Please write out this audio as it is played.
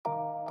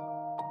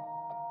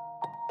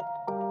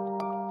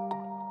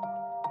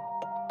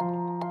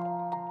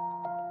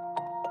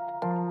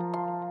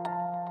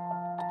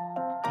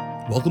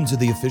Welcome to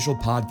the official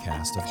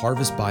podcast of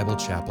Harvest Bible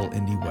Chapel,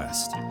 Indy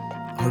West.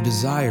 Our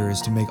desire is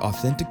to make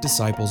authentic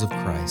disciples of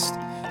Christ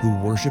who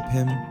worship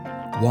Him,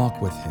 walk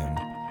with Him,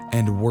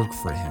 and work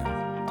for Him.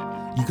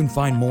 You can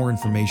find more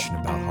information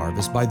about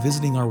Harvest by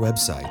visiting our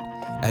website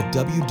at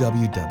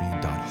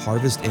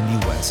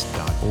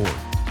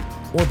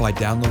www.harvestindywest.org or by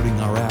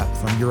downloading our app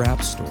from your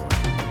app store.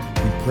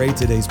 We pray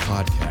today's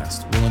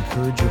podcast will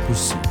encourage your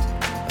pursuit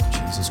of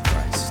Jesus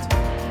Christ.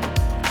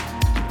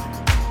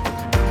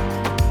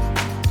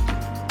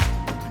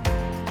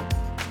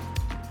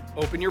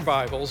 Open your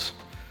Bibles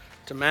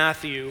to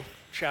Matthew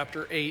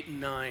chapter 8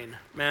 and 9.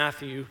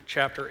 Matthew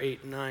chapter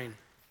 8 and 9.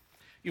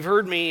 You've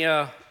heard me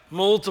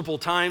multiple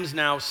times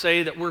now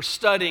say that we're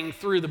studying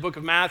through the book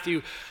of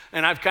Matthew,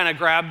 and I've kind of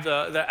grabbed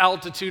the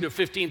altitude of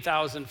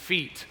 15,000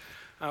 feet.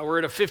 We're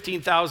at a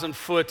 15,000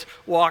 foot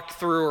walk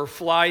through or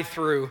fly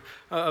through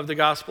of the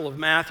Gospel of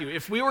Matthew.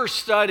 If we were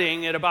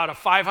studying at about a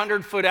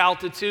 500 foot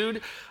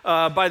altitude,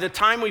 by the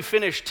time we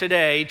finish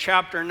today,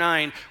 chapter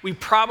 9, we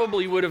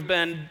probably would have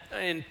been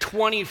in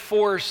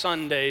 24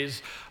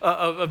 Sundays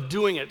of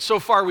doing it. So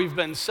far, we've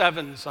been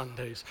 7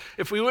 Sundays.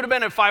 If we would have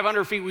been at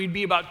 500 feet, we'd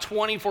be about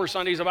 24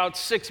 Sundays, about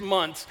 6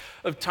 months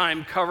of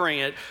time covering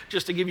it,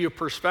 just to give you a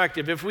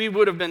perspective. If we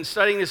would have been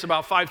studying this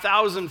about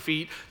 5,000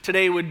 feet,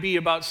 today would be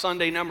about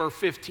Sunday number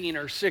 15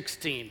 or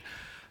 16.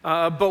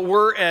 But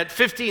we're at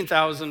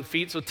 15,000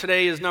 feet, so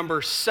today is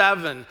number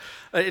 7.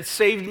 It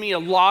saved me a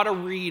lot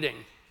of reading.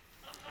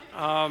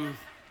 I'm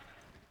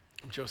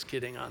just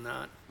kidding on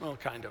that. Well,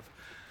 kind of.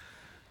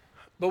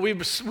 But we're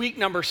week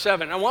number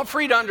 7. I want for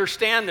you to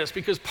understand this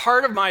because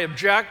part of my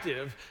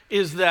objective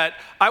is that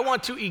I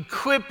want to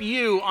equip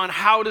you on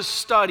how to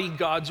study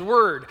God's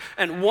Word.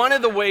 And one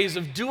of the ways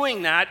of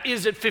doing that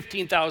is at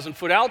 15,000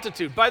 foot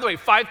altitude. By the way,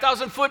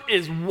 5,000 foot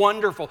is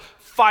wonderful.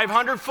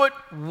 500 foot,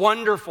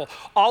 wonderful.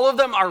 All of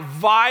them are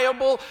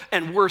viable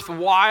and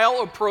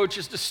worthwhile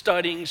approaches to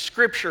studying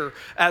Scripture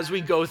as we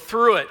go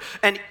through it.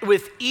 And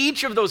with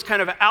each of those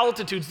kind of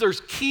altitudes, there's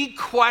key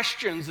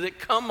questions that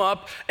come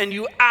up and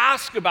you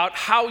ask about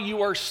how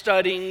you are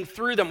studying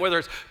through them, whether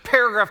it's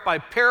paragraph by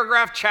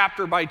paragraph,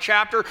 chapter by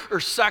chapter, or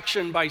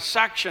section by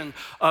section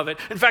of it.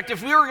 In fact,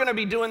 if we were going to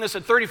be doing this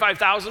at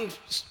 35,000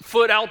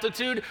 foot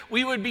altitude,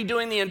 we would be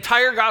doing the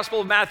entire Gospel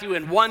of Matthew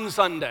in one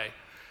Sunday.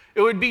 It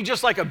would be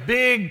just like a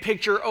big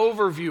picture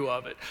overview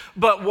of it.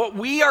 But what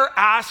we are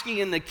asking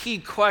in the key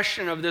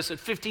question of this at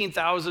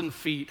 15,000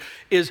 feet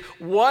is,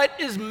 what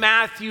is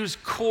Matthew's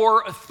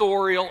core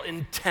authorial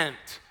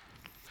intent?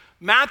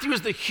 Matthew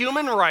is the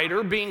human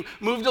writer being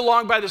moved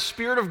along by the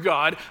Spirit of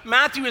God.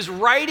 Matthew is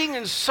writing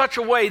in such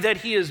a way that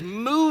he is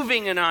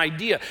moving an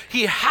idea.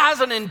 He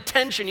has an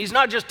intention. He's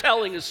not just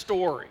telling a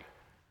story.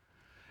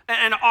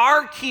 And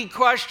our key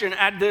question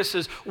at this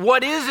is,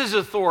 what is his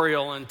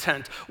authorial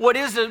intent? What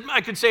is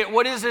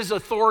his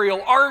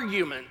authorial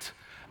argument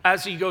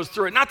as he goes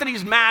through it? Not that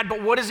he's mad,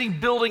 but what is he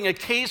building a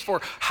case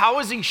for? How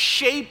is he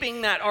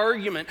shaping that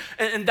argument?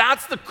 And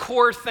that's the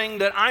core thing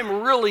that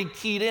I'm really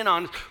keyed in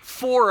on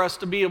for us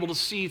to be able to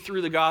see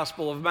through the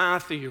Gospel of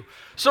Matthew.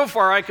 So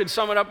far, I could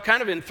sum it up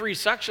kind of in 3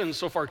 sections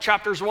so far.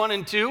 Chapters 1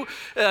 and 2,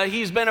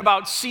 he's been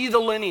about see the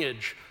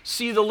lineage.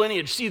 See the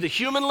lineage, see the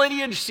human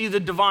lineage, see the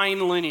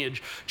divine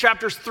lineage.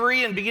 Chapters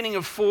 3 and beginning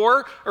of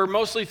 4, or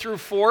mostly through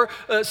 4,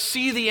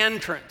 see the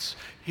entrance.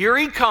 Here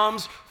he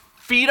comes,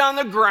 feet on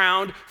the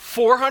ground,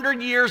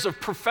 400 years of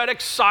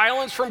prophetic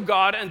silence from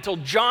God until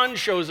John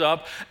shows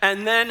up,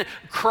 and then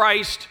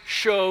Christ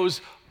shows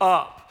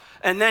up.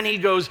 And then he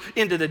goes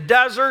into the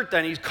desert,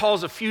 then he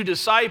calls a few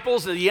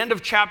disciples. At the end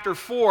of chapter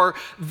 4,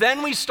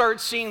 then we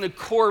start seeing the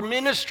core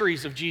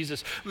ministries of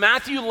Jesus.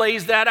 Matthew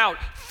lays that out,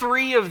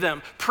 3 of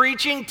them,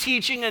 preaching,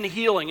 teaching, and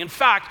healing. In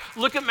fact,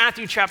 look at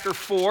Matthew chapter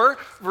 4,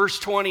 verse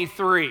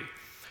 23.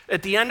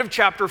 At the end of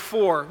chapter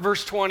 4,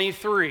 verse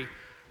 23,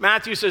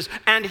 Matthew says,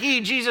 "And he,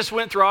 Jesus,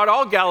 went throughout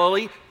all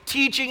Galilee,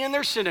 teaching in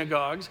their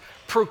synagogues,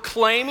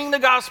 proclaiming the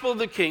gospel of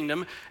the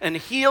kingdom, and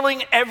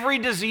healing every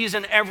disease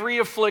and every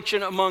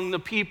affliction among the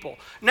people."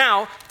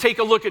 Now, take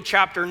a look at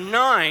chapter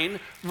 9,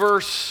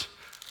 verse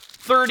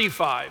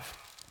 35.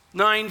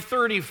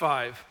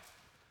 9:35.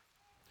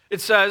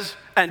 It says,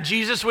 "And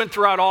Jesus went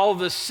throughout all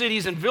the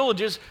cities and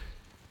villages,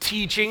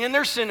 teaching in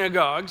their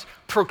synagogues,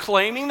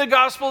 proclaiming the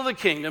gospel of the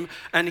kingdom,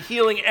 and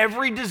healing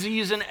every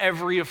disease and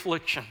every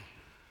affliction."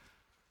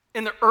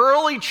 In the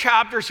early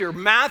chapters here,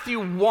 Matthew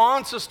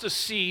wants us to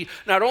see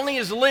not only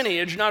his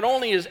lineage, not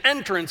only his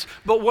entrance,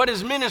 but what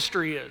his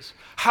ministry is,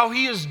 how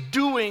he is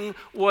doing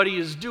what he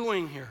is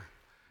doing here.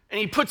 And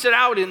he puts it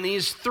out in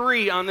these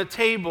 3 on the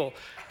table.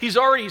 He's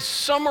already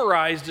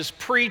summarized his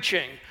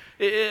preaching.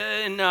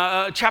 In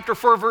chapter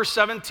 4, verse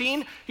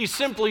 17, he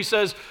simply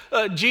says,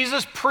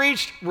 Jesus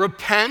preached,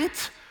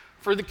 "Repent,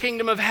 for the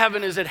kingdom of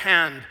heaven is at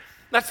hand."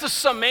 That's the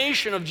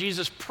summation of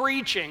Jesus'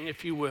 preaching,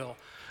 if you will.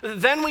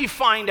 Then we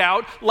find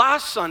out,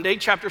 last Sunday,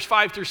 chapters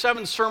 5 through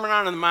 7, Sermon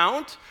on the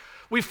Mount,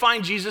 we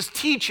find Jesus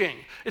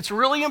teaching. It's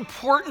really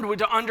important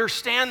to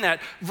understand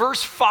that.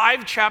 Verse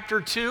 5, chapter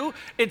 2,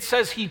 it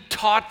says he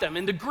taught them.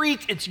 In the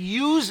Greek, it's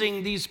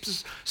using these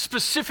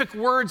specific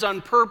words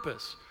on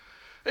purpose.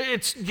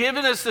 It's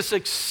given us this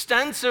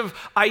extensive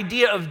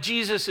idea of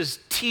Jesus'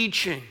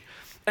 teaching.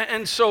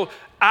 And so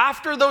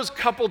after those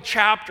couple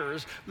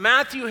chapters,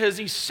 Matthew has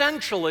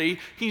essentially,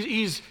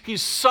 he's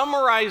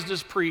summarized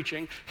his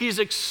preaching. He's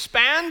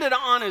expanded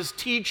on his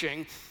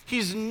teaching.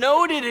 He's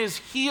noted his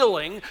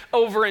healing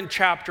over in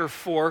chapter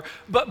 4.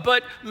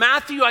 But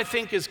Matthew, I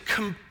think, is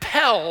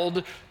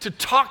compelled to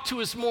talk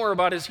to us more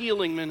about his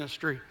healing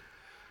ministry.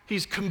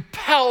 He's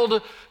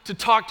compelled to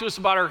talk to us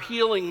about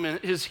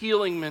his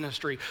healing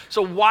ministry.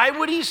 So why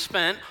would he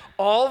spend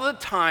all the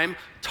time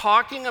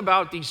talking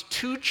about these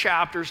two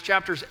chapters,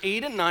 chapters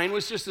 8 and 9,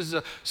 which just is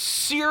a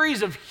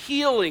series of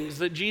healings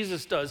that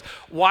Jesus does?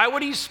 Why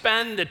would he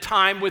spend the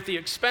time with the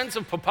expense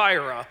of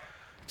papyri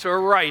to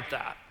write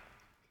that?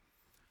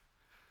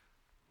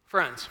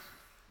 Friends,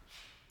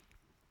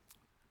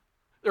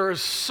 there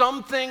is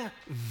something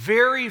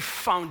very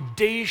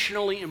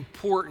foundationally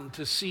important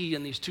to see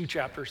in these two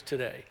chapters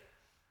today.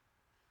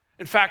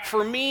 In fact,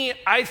 for me,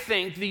 I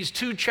think these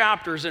two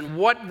chapters and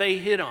what they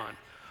hit on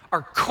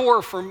are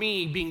core for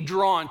me being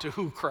drawn to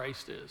who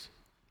Christ is.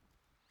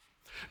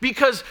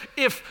 Because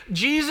if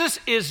Jesus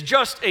is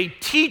just a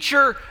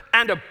teacher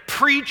and a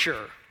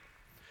preacher,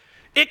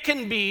 it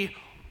can be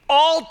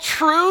all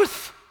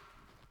truth,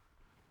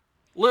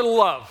 little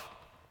love.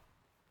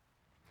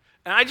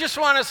 And I just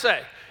want to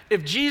say,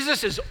 if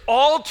Jesus is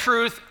all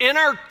truth in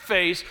our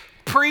face,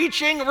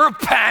 preaching,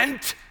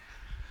 repent,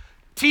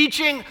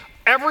 teaching,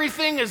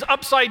 everything is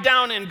upside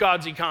down in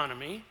God's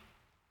economy,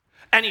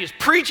 and he's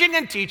preaching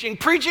and teaching,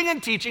 preaching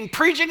and teaching,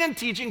 preaching and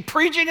teaching,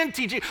 preaching and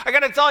teaching, I got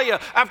to tell you,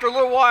 after a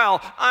little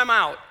while, I'm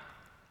out.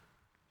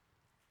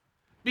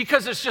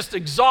 Because it's just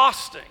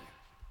exhausting.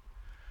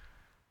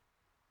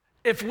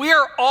 If we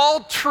are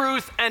all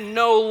truth and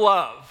no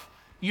love,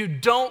 you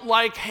don't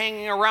like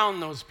hanging around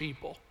those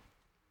people.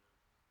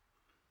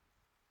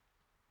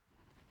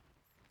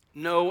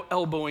 No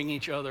elbowing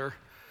each other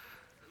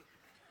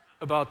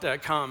about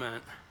that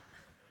comment.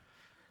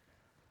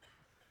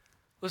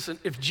 Listen,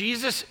 if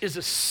Jesus is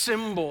a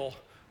cymbal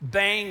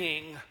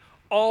banging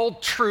all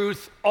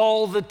truth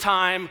all the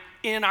time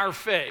in our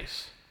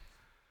face,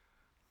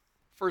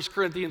 1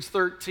 Corinthians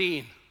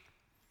 13,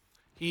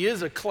 he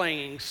is a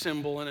clanging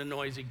cymbal and a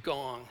noisy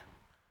gong.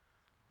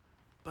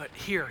 But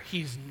here,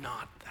 he's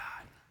not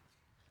that.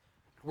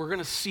 We're going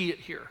to see it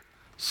here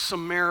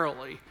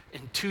summarily in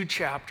 2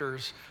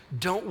 chapters.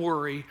 Don't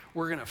worry,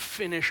 we're going to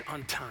finish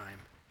on time.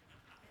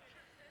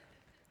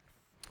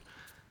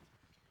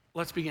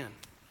 Let's begin.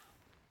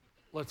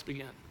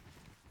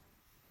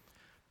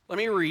 Let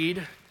me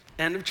read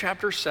end of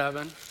chapter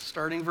 7,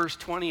 starting verse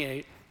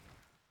 28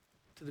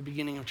 to the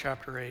beginning of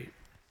chapter 8.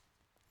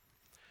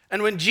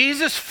 And when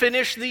Jesus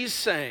finished these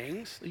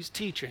sayings, these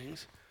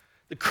teachings,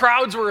 the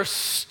crowds were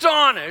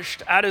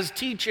astonished at his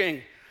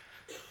teaching,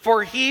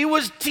 for he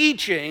was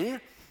teaching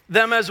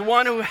them as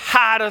one who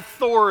had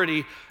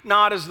authority,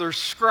 not as their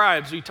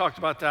scribes. We talked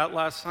about that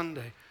last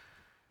Sunday.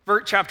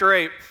 Chapter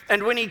 8,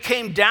 and when he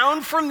came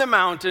down from the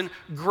mountain,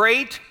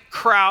 great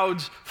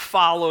crowds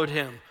followed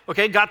him.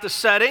 Okay, got the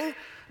setting?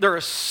 They're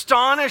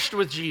astonished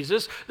with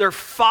Jesus. They're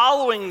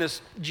following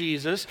this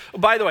Jesus. Oh,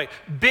 by the way,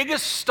 big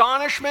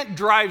astonishment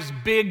drives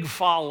big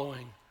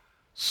following.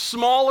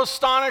 Small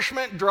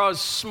astonishment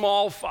draws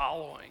small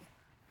following.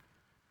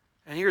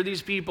 And here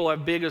these people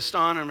have big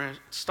astonishment,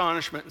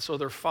 and so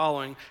they're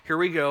following. Here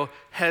we go,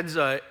 heads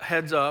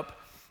up.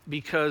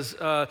 Because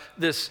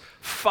this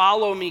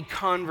follow me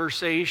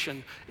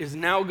conversation is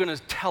now going to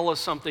tell us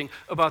something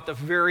about the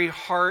very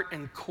heart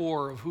and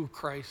core of who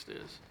Christ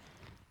is.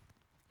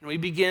 And we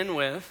begin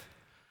with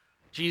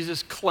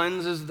Jesus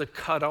cleanses the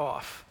cut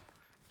off.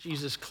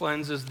 Jesus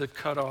cleanses the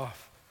cut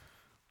off.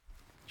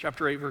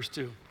 Chapter 8, verse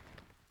 2.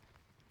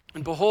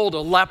 And behold, a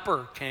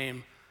leper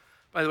came.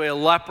 By the way, a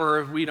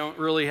leper, we don't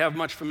really have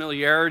much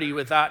familiarity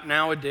with that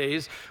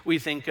nowadays. We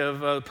think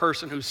of a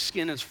person whose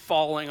skin is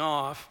falling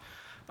off.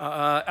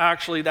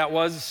 Actually, that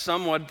was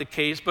somewhat the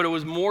case, but it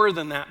was more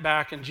than that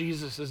back in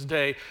Jesus'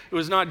 day. It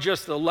was not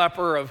just the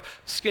leper of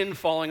skin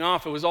falling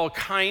off. It was all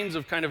kinds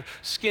of kind of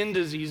skin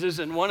diseases.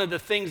 And one of the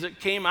things that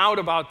came out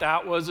about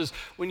that was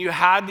when you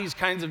had these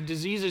kinds of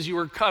diseases, you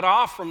were cut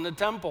off from the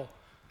temple.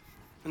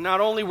 And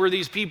not only were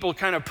these people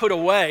kind of put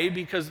away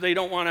because they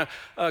don't want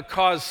to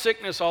cause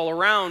sickness all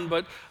around,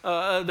 but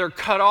they're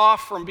cut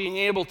off from being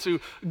able to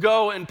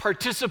go and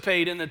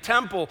participate in the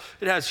temple.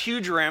 It has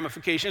huge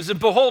ramifications. And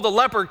behold, a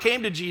leper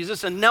came to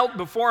Jesus and knelt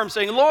before him,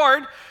 saying,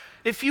 Lord,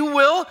 if you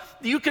will,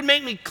 you can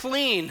make me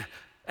clean.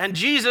 And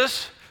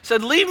Jesus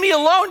said, leave me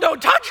alone,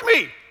 don't touch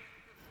me.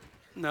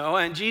 No,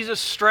 and Jesus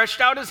stretched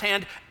out his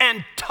hand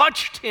and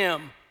touched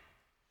him.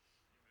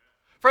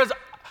 Friends,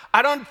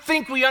 I don't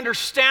think we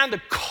understand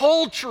the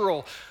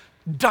cultural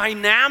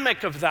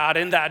dynamic of that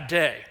in that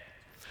day.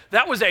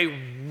 That was a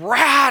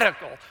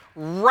radical,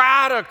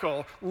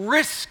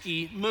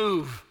 risky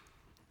move.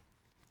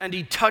 And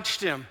he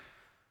touched him.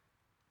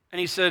 And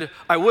he said,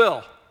 I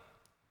will.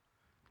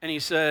 And he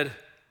said,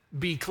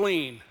 be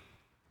clean.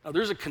 Now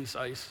there's a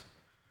concise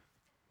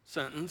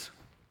sentence.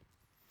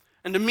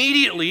 And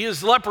immediately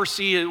his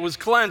leprosy was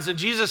cleansed. And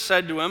Jesus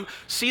said to him,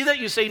 "See that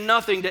you say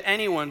nothing to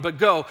anyone, but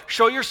go,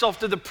 show yourself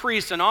to the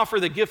priest and offer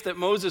the gift that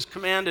Moses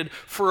commanded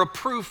for a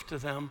proof to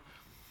them."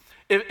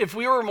 If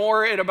we were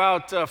more at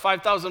about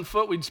 5,000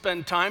 foot, we'd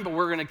spend time, but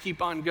we're going to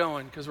keep on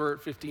going because we're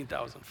at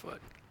 15,000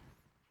 foot.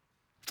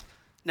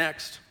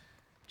 Next,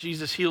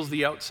 Jesus heals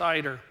the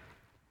outsider.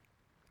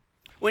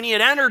 When he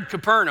had entered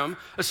Capernaum,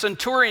 a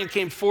centurion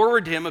came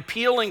forward to him,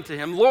 appealing to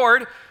him,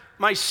 "Lord,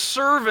 my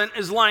servant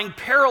is lying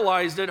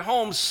paralyzed at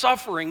home,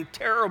 suffering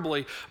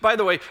terribly." By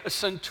the way, a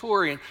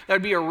centurion, that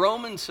would be a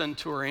Roman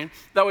centurion.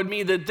 That would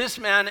mean that this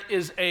man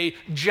is a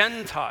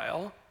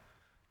Gentile.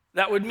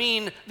 That would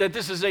mean that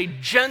this is a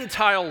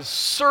Gentile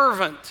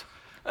servant.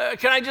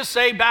 Can I just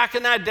say, back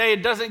in that day,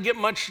 it doesn't get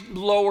much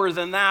lower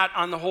than that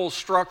on the whole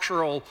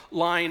structural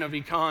line of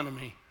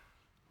economy.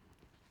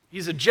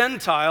 He's a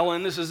Gentile,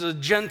 and this is a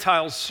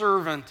Gentile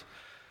servant.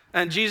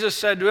 And Jesus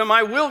said to him,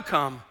 "I will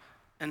come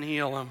and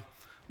heal him."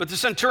 But the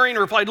centurion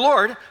replied,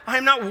 "Lord, I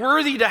am not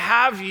worthy to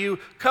have you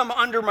come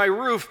under my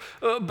roof,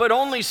 but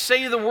only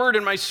say the word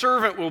and my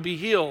servant will be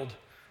healed.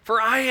 For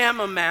I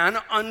am a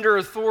man under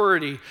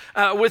authority,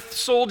 with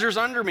soldiers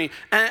under me.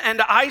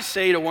 And I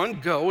say to one,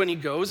 'Go,' and he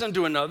goes, and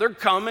to another,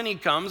 'Come,' and he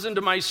comes, and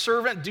to my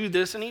servant, 'Do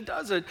this,' and he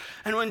does it."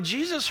 And when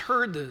Jesus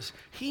heard this,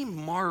 he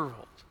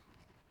marveled.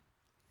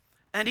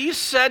 And he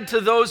said to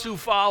those who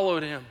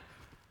followed him,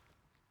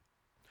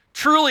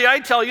 "Truly I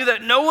tell you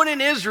that no one in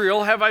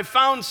Israel have I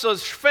found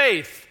such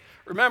faith."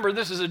 Remember,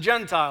 this is a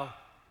Gentile.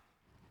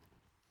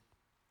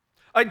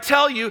 "I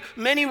tell you,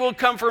 many will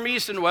come from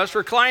east and west,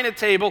 recline at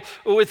table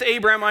with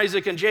Abraham,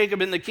 Isaac, and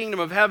Jacob in the kingdom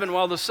of heaven,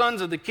 while the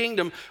sons of the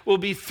kingdom will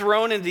be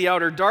thrown into the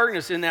outer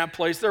darkness. In that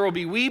place there will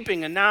be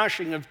weeping and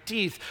gnashing of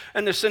teeth."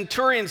 And the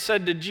centurion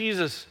said to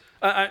Jesus,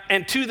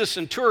 to the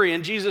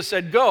centurion, Jesus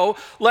said, "Go,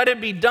 let it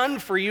be done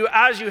for you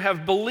as you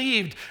have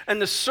believed."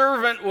 And the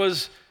servant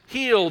was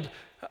healed.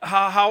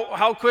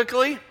 How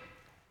quickly?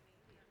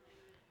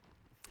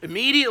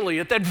 Immediately,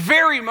 at that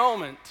very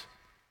moment.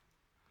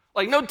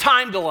 Like no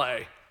time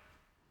delay.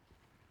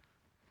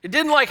 It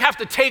didn't like have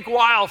to take a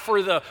while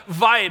for the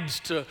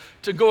vibes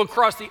to go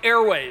across the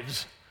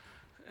airwaves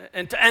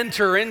and to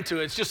enter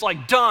into it. It's just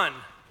like done.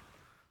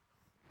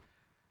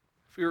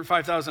 If we were at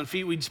 5,000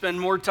 feet, we'd spend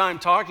more time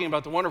talking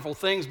about the wonderful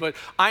things, but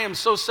I am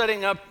so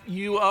setting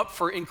you up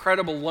for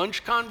incredible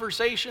lunch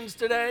conversations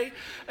today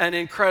and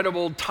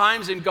incredible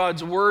times in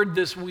God's Word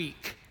this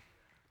week.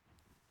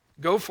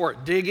 Go for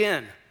it, dig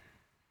in.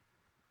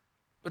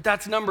 But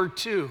that's number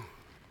 2.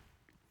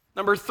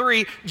 Number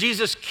 3,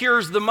 Jesus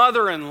cures the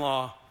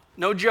mother-in-law.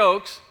 No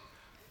jokes.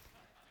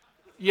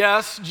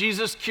 Yes,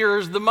 Jesus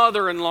cures the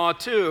mother-in-law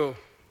too.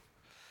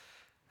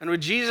 And when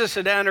Jesus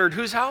had entered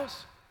whose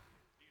house?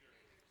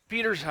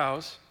 Peter's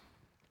house.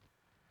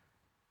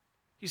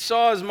 He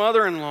saw his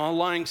mother-in-law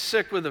lying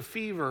sick with a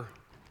fever.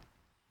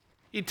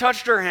 He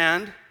touched her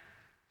hand,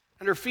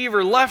 and her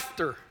fever left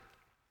her,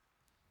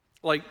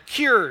 like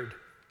cured.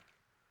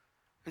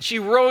 And she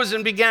rose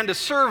and began to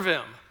serve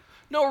him.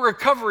 No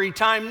recovery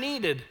time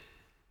needed.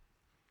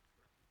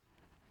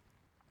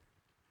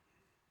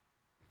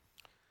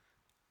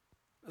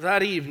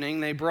 That evening,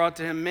 they brought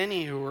to him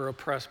many who were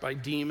oppressed by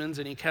demons,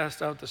 and he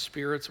cast out the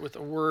spirits with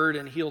a word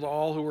and healed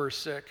all who were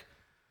sick.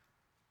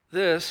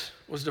 This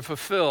was to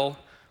fulfill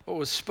what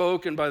was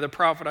spoken by the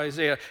prophet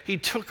Isaiah. He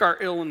took our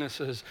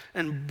illnesses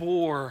and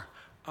bore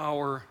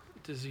our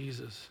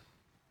diseases.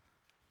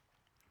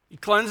 He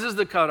cleanses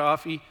the cut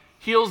off. He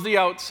heals the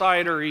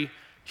outsider. He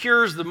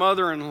cures the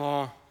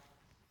mother-in-law.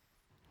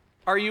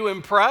 Are you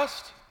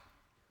impressed?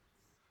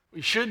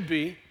 We should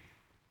be.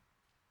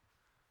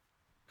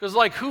 Because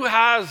who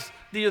has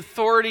the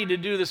authority to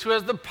do this? Who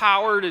has the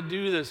power to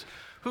do this?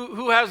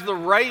 Who has the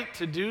right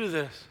to do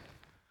this?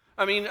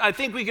 I mean, I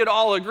think we could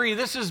all agree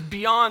this is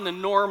beyond the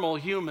normal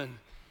human.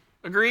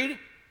 Agreed?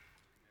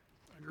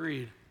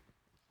 Agreed.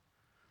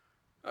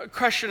 A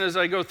question as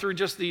I go through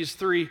just these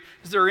 3,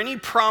 is there any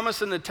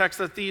promise in the text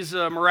that these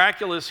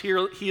miraculous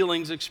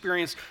healings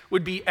experience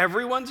would be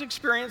everyone's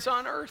experience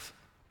on earth?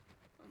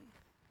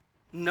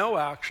 No,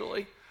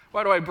 actually.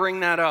 Why do I bring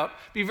that up?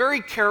 Be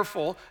very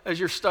careful as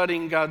you're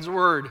studying God's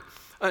Word.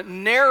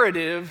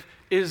 Narrative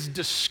is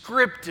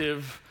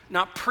descriptive,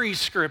 not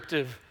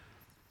prescriptive.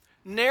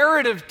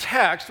 Narrative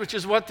text, which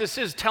is what this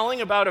is, telling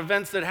about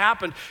events that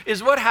happened,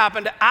 is what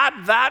happened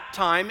at that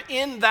time,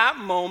 in that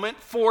moment,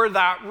 for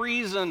that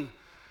reason.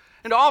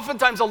 And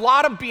oftentimes a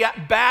lot of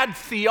bad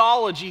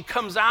theology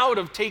comes out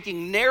of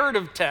taking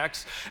narrative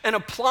text and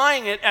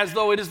applying it as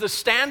though it is the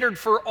standard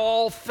for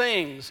all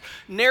things.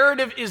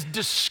 Narrative is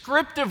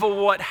descriptive of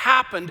what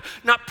happened,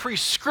 not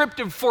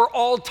prescriptive for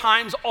all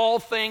times, all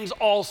things,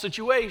 all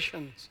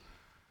situations.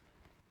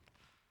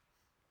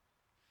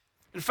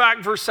 In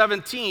fact, verse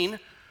 17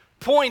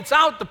 points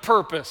out the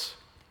purpose.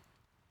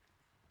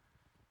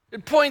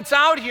 It points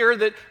out here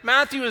that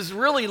Matthew is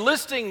really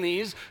listing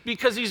these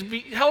because he's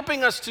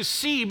helping us to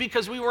see,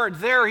 because we weren't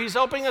there, he's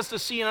helping us to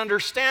see and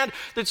understand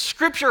that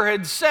Scripture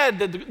had said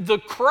that the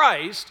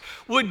Christ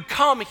would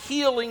come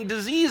healing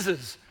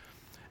diseases.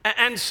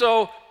 And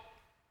so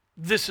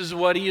this is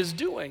what he is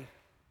doing.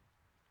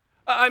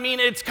 I mean,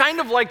 it's kind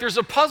of like there's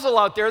a puzzle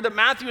out there that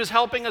Matthew is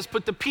helping us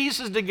put the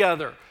pieces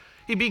together.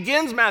 He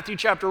begins Matthew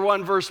chapter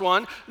 1, verse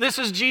 1. This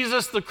is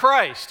Jesus the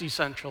Christ,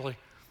 essentially.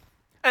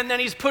 And then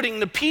he's putting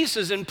the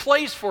pieces in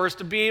place for us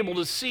to be able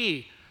to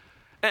see.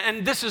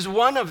 And this is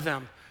one of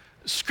them.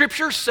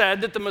 Scripture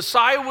said that the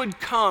Messiah would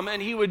come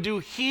and he would do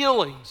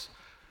healings.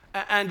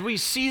 And we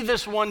see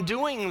this one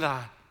doing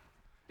that.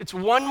 It's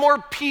one more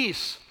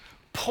piece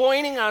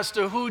pointing us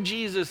to who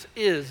Jesus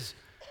is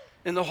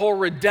in the whole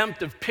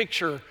redemptive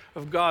picture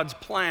of God's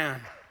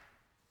plan.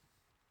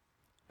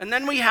 And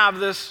then we have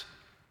this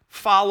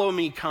follow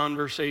me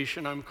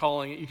conversation, I'm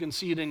calling it. You can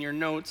see it in your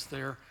notes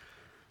there.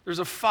 There's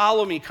a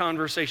follow me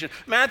conversation.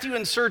 Matthew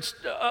inserts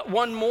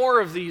one more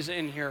of these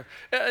in here.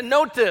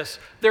 Note this,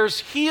 there's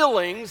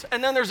healings,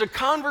 and then there's a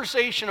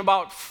conversation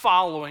about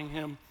following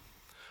him.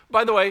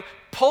 By the way,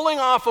 pulling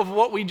off of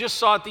what we just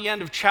saw at the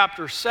end of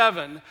chapter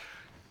 7,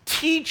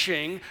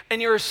 teaching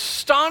and your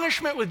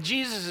astonishment with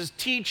Jesus'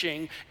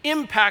 teaching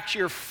impacts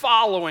your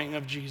following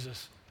of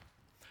Jesus.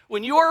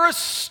 When you are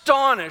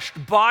astonished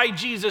by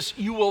Jesus,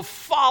 you will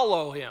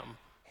follow him.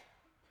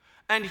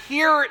 And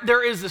here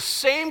there is the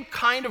same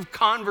kind of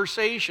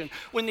conversation.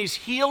 When these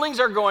healings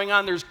are going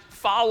on, there's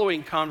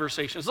following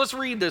conversations. Let's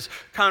read this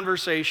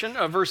conversation,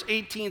 verse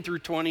 18 through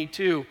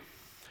 22.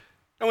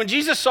 And when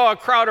Jesus saw a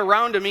crowd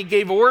around him, he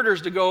gave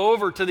orders to go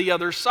over to the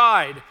other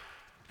side.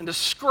 And a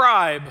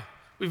scribe,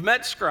 we've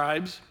met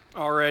scribes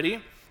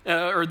already,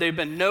 or they've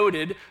been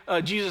noted.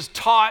 Jesus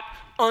taught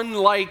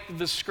unlike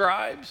the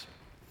scribes.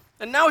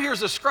 And now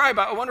here's a scribe.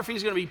 I wonder if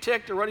he's going to be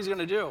ticked or what he's going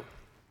to do.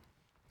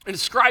 And the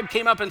scribe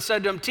came up and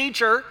said to him,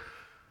 "Teacher,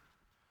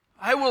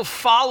 I will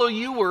follow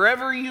you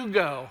wherever you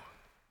go."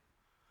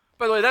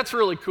 By the way, that's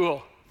really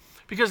cool.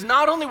 Because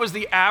not only was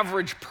the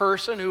average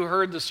person who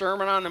heard the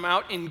Sermon on the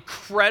Mount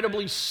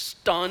incredibly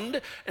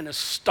stunned and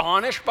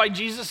astonished by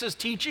Jesus'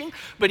 teaching,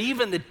 but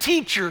even the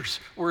teachers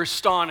were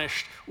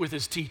astonished with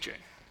his teaching.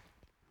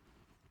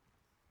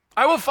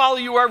 I will follow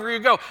you wherever you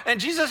go. And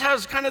Jesus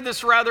has kind of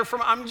this rather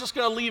from, I'm just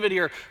going to leave it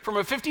here, from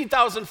a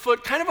 15,000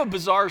 foot, kind of a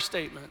bizarre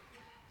statement.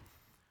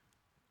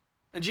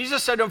 And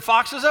Jesus said to him,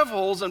 "Foxes have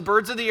holes and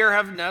birds of the air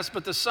have nests,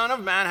 but the Son of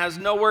Man has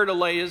nowhere to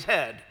lay his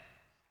head."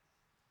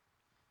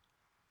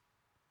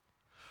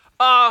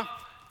 My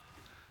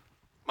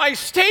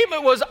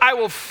statement was, "I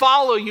will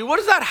follow you." What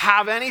does that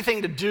have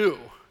anything to do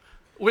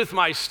with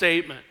my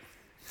statement?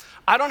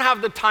 I don't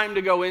have the time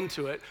to go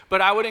into it,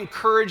 but I would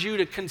encourage you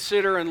to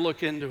consider and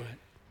look into it.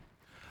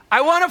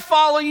 I want to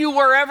follow you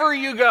wherever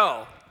you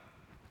go.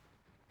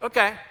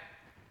 Okay,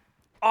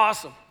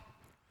 awesome.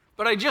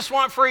 But I just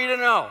want for you to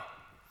know,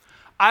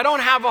 I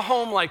don't have a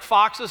home like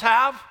foxes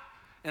have,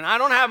 and I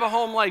don't have a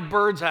home like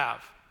birds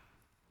have.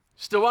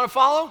 Still want to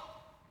follow?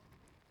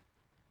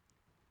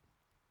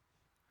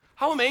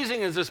 How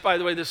amazing is this, by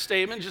the way, this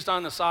statement, just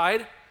on the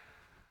side?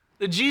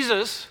 That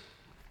Jesus,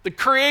 the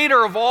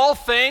creator of all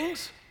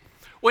things,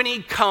 when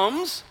he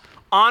comes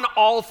on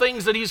all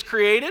things that he's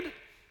created,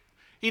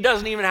 he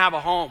doesn't even have a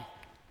home.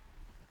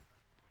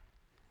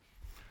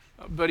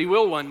 But he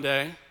will one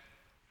day,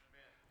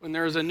 when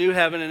there is a new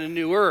heaven and a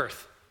new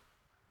earth.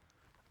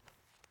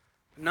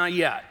 Not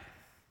yet.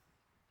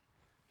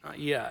 Not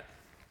yet.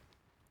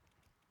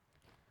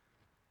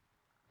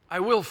 I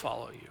will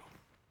follow you.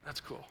 That's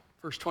cool.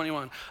 Verse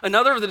 21.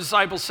 Another of the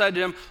disciples said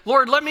to him,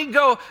 "Lord, let me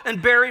go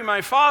and bury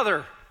my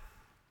father."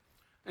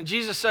 And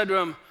Jesus said to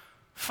him,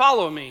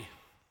 "Follow me.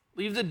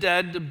 Leave the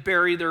dead to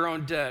bury their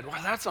own dead."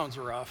 Wow, that sounds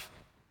rough.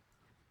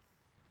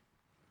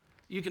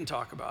 You can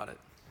talk about it.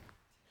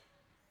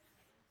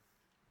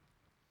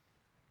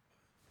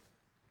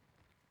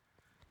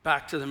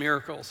 Back to the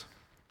miracles.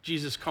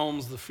 Jesus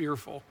calms the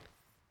fearful.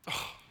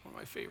 Oh, one of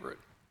my favorite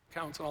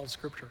accounts in all of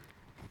Scripture.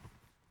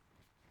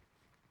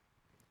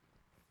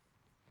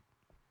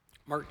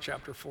 Mark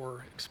chapter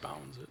 4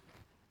 expounds it.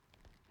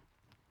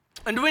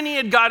 And when he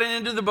had gotten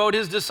into the boat,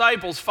 his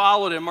disciples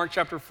followed him. Mark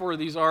chapter 4,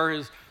 these are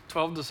his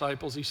 12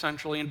 disciples,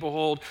 essentially. And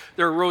behold,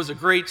 there arose a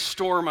great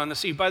storm on the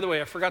sea. By the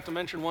way, I forgot to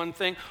mention one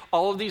thing.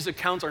 All of these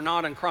accounts are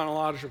not in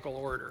chronological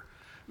order.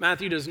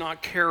 Matthew does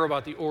not care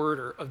about the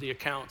order of the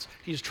accounts.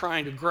 He's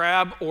trying to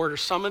grab order.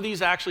 Some of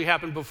these actually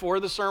happen before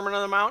the Sermon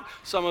on the Mount.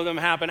 Some of them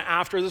happen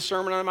after the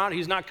Sermon on the Mount.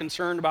 He's not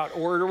concerned about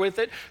order with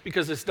it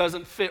because this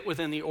doesn't fit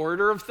within the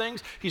order of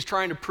things. He's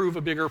trying to prove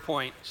a bigger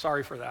point.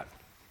 Sorry for that.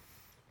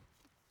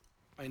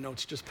 My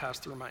notes just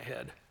passed through my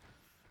head.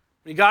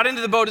 When he got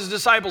into the boat, his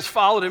disciples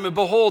followed him, and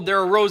behold, there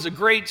arose a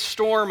great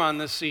storm on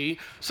the sea,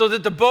 so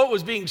that the boat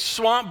was being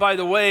swamped by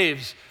the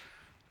waves.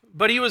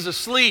 But he was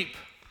asleep.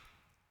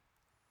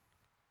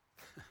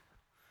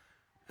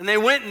 And they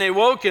went and they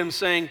woke him,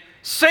 saying,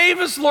 "Save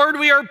us, Lord,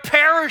 we are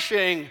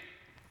perishing."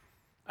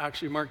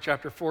 Actually, Mark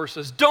chapter 4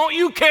 says, "Don't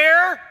you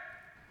care?"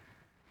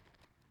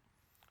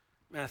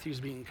 Matthew's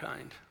being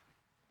kind.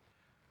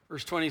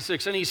 Verse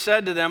 26, and he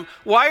said to them,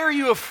 "Why are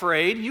you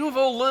afraid? You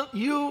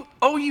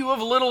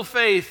of little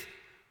faith."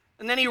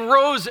 And then he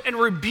rose and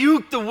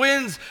rebuked the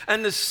winds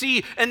and the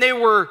sea, and they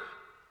were,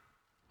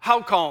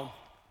 how calm?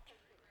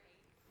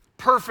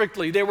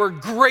 perfectly. They were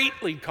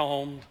greatly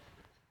calmed.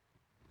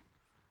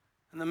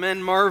 And the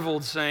men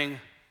marveled, saying,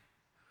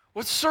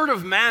 what sort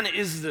of man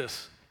is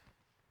this,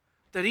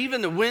 that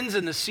even the winds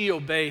and the sea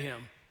obey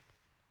him?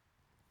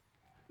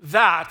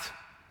 That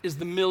is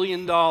the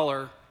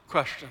million-dollar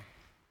question.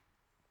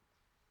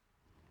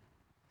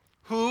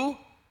 Who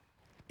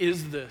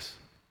is this?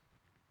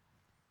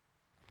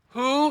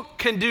 Who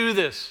can do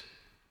this?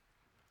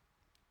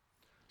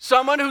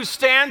 Someone who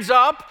stands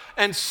up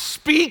and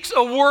speaks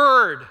a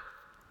word.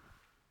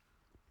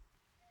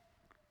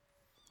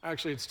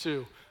 Actually, it's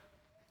two.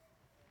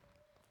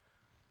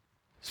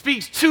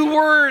 Speaks two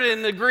words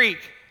in the Greek.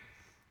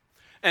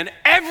 And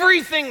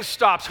everything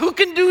stops. Who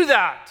can do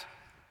that?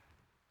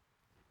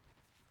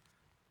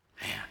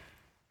 Man.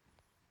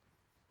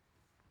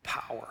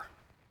 Power.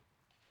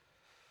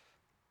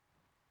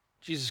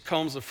 Jesus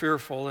calms the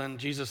fearful and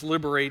Jesus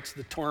liberates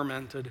the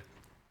tormented.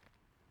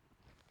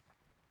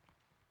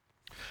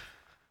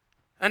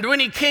 And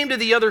when he came to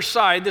the other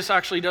side, this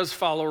actually does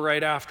follow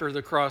right after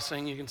the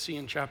crossing. You can see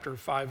in chapter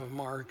 5 of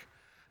Mark.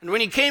 And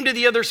when he came to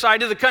the other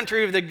side of the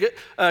country of the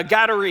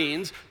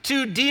Gadarenes,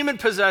 two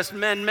demon-possessed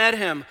men met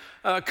him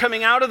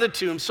coming out of the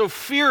tomb, so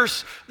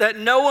fierce that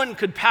no one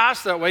could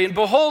pass that way. And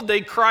behold,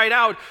 they cried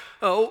out,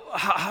 oh,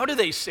 how do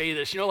they say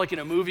this? You know, like in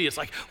a movie, it's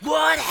like,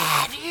 what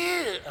have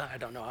you? I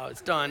don't know how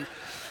it's done.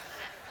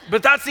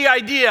 But that's the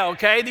idea,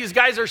 okay? These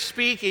guys are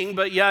speaking,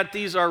 but yet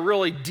these are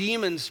really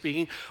demons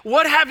speaking.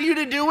 What have you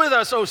to do with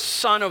us, O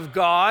Son of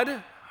God?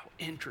 How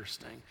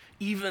interesting.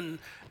 Even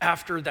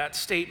after that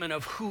statement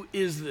of who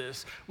is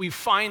this, we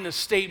find the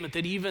statement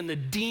that even the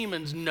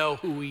demons know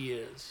who he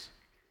is.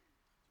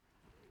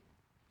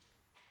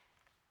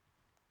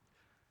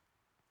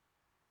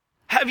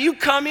 Have you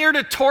come here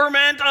to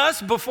torment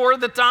us before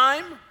the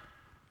time?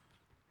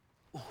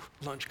 Ooh,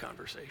 lunch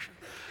conversation.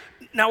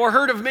 Now a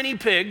herd of many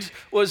pigs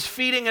was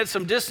feeding at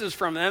some distance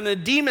from them. The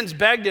demons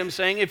begged him,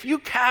 saying, if you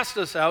cast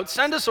us out,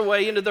 send us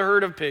away into the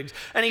herd of pigs.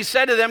 And he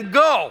said to them,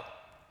 go.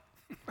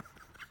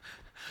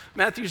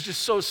 Matthew's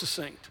just so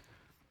succinct.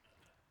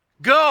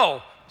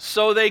 Go.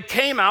 So they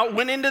came out,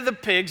 went into the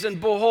pigs,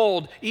 and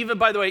behold,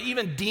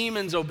 even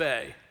demons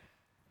obey.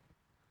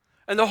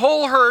 And the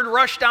whole herd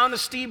rushed down the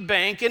steep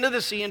bank into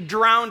the sea and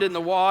drowned in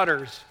the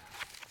waters.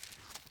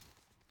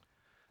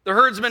 The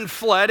herdsmen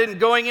fled, and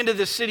going into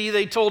the city,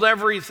 they told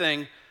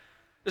everything,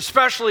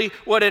 especially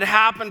what had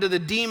happened to the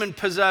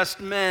demon-possessed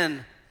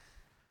men.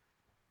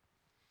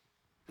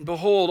 And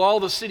behold, all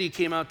the city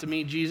came out to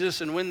meet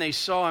Jesus, and when they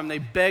saw him, they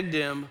begged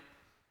him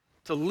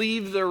to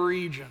leave their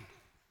region.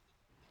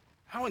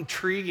 How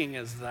intriguing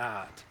is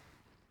that?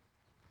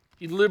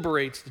 He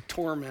liberates the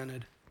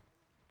tormented.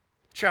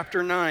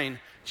 Chapter 9,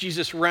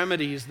 Jesus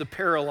remedies the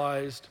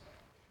paralyzed.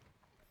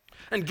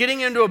 And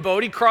getting into a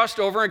boat, he crossed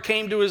over and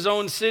came to his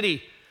own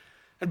city.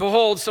 And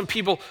behold, some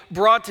people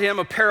brought to him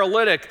a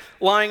paralytic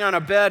lying on a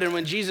bed. And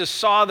when Jesus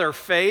saw their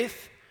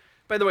faith,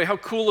 by the way, how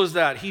cool is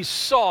that? He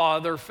saw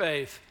their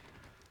faith.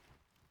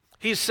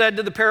 He said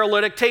to the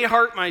paralytic, take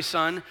heart, my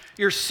son,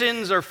 your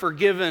sins are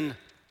forgiven.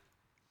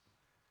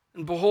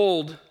 And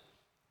behold,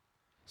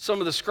 some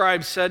of the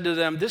scribes said to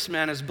them, this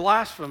man is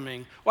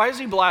blaspheming. Why is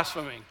he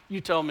blaspheming? You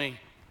tell me.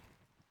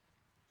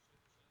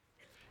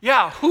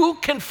 Yeah, who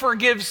can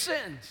forgive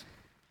sins?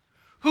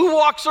 Who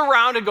walks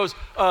around and goes,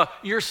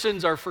 your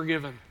sins are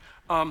forgiven.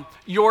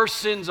 Your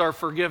sins are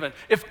forgiven.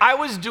 If I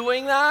was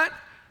doing that,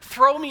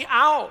 throw me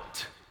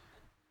out.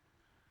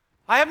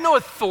 I have no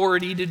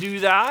authority to do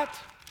that.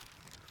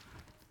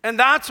 And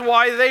that's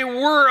why they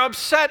were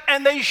upset,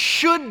 and they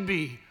should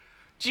be.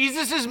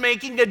 Jesus is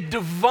making a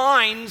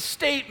divine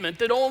statement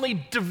that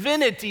only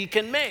divinity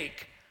can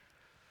make.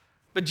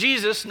 But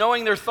Jesus,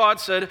 knowing their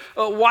thoughts, said,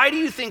 why do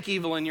you think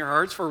evil in your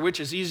hearts? For which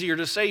is easier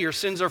to say, your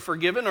sins are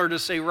forgiven, or to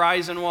say,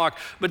 rise and walk?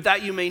 But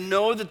that you may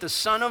know that the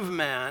Son of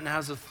Man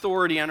has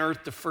authority on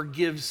earth to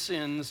forgive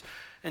sins.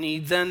 And he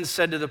then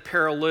said to the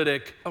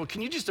paralytic,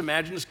 can you just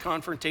imagine this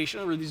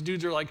confrontation where these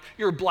dudes are like,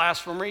 you're a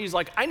blasphemer. He's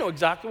like, I know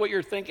exactly what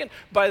you're thinking.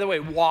 By the way,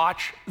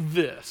 watch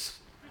this.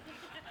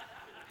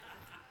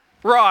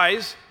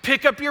 Rise,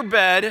 pick up your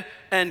bed,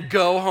 and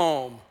go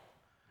home.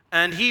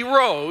 And he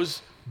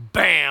rose,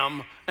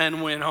 bam,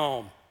 and went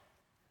home.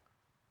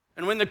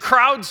 And when the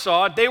crowd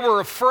saw it, they were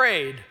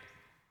afraid.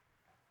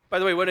 By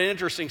the way, what an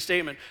interesting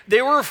statement.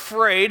 They were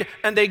afraid,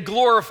 and they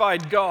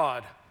glorified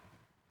God,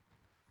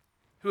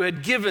 who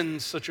had given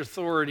such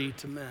authority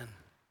to men.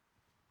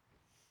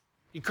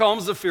 He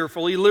calms the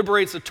fearful, he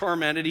liberates the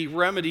tormented, he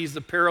remedies the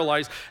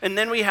paralyzed. And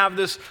then we have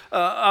this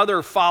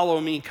other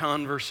follow me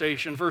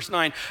conversation. Verse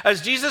 9,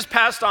 as Jesus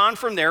passed on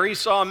from there, he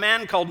saw a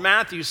man called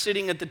Matthew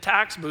sitting at the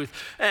tax booth.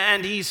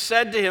 And he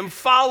said to him,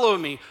 follow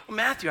me.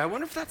 Matthew, I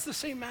wonder if that's the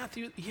same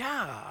Matthew.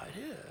 Yeah, it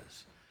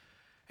is.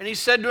 And he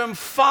said to him,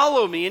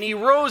 follow me. And he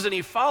rose and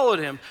he followed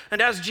him.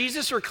 And as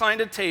Jesus reclined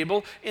at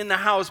table in the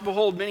house,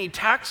 behold, many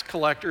tax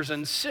collectors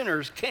and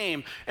sinners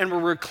came and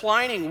were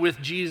reclining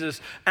with Jesus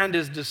and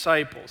his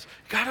disciples.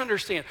 You got to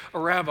understand, a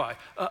rabbi,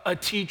 a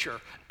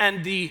teacher,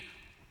 and the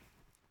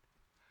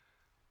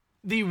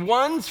the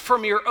ones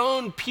from your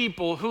own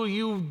people who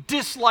you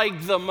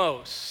dislike the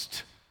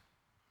most,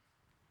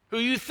 who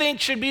you think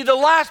should be the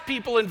last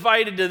people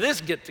invited to this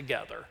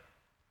get-together,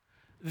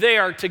 they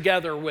are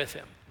together with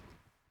him.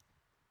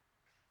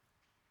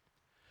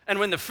 And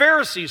when the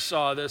Pharisees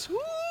saw this,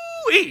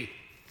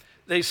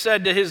 they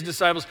said to his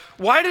disciples,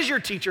 "Why does your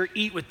teacher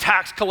eat with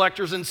tax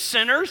collectors and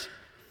sinners?"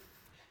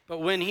 But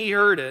when he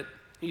heard it,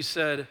 he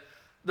said,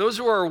 "Those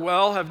who are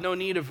well have no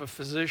need of a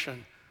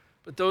physician,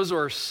 but those who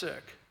are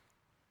sick.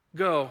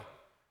 Go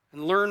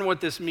and learn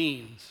what this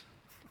means.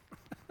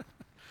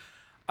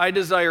 I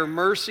desire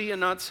mercy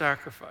and not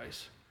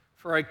sacrifice,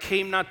 for I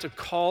came not to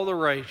call the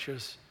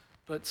righteous,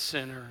 but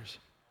sinners."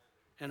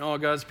 And all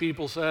God's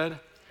people said,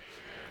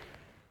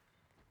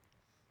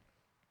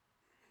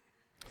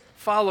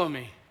 "Follow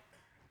me."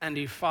 And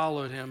he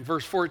followed him.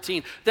 Verse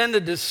 14, then the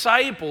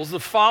disciples, the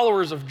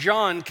followers of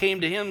John,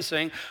 came to him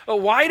saying, "Oh,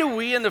 why do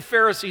we and the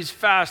Pharisees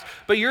fast,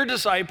 but your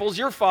disciples,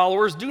 your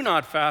followers, do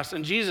not fast?"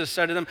 And Jesus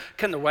said to them,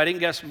 "Can the wedding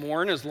guests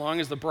mourn as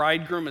long as the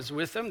bridegroom is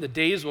with them? The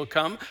days will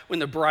come when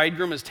the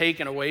bridegroom is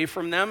taken away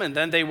from them, and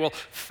then they will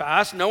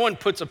fast. No one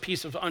puts a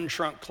piece of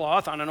unshrunk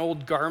cloth on an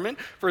old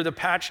garment, for the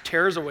patch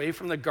tears away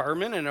from the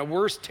garment, and a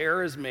worse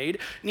tear is made.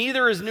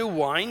 Neither is new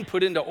wine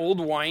put into old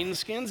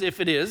wineskins. If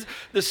it is,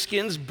 the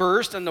skins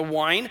burst, and the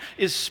wine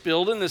is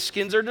spilled and the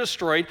skins are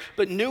destroyed,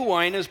 but new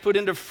wine is put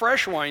into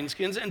fresh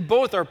wineskins and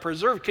both are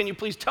preserved. Can you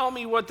please tell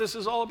me what this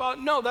is all about?"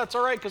 "No, that's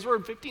all right, because we're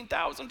at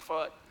 15,000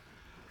 foot.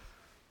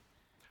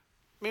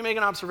 Let me make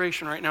an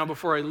observation right now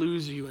before I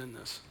lose you in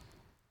this.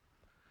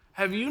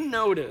 Have you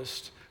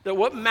noticed that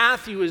what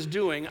Matthew is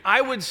doing,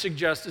 I would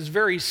suggest, is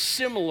very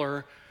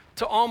similar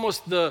to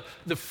almost the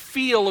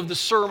feel of the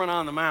Sermon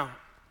on the Mount?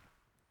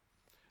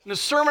 And the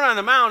Sermon on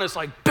the Mount is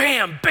like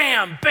bam,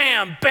 bam,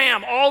 bam,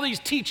 bam, all these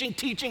teaching.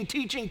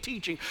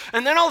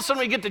 And then all of a sudden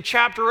we get to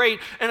chapter 8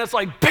 and it's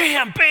like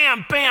bam,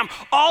 bam, bam,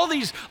 all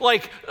these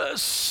like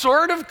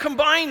sort of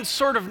combined,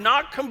 sort of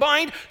not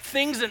combined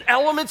things and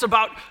elements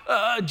about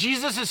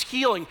Jesus'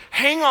 healing.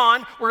 Hang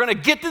on, we're going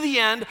to get to the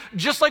end,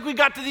 just like we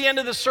got to the end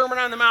of the Sermon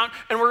on the Mount,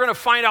 and we're going to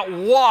find out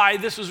why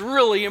this is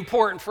really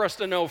important for us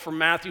to know from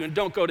Matthew. And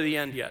don't go to the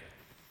end yet,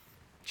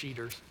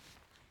 cheaters.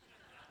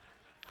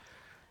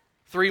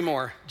 3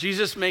 more.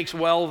 Jesus makes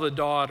well the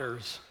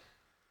daughters.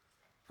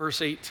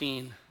 Verse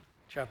 18,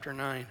 chapter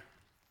 9.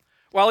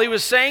 While he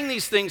was saying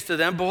these things to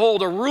them,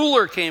 behold, a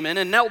ruler came in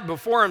and knelt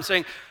before him,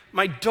 saying,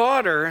 "My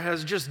daughter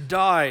has just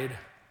died,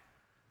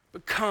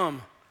 but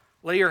come,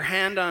 lay your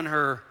hand on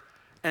her,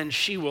 and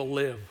she will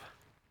live."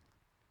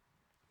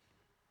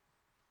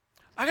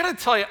 I got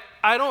to tell you,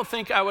 I don't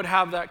think I would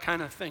have that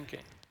kind of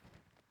thinking,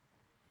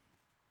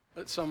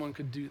 that someone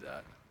could do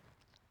that.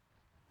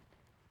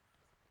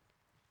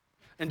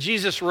 And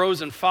Jesus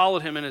rose and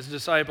followed him and his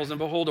disciples, and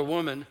behold, a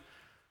woman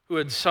who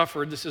had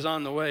suffered, this is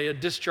on the way, a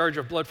discharge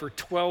of blood for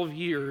 12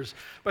 years.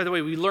 By the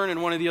way, we learn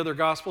in one of the other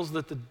Gospels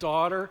that the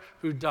daughter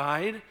who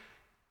died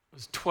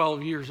was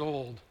 12 years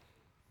old.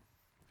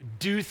 I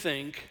do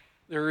think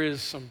there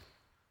is some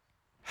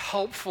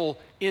helpful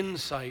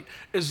insight.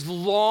 As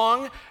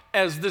long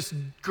as this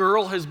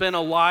girl has been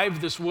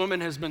alive, this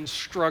woman has been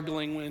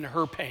struggling in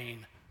her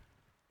pain.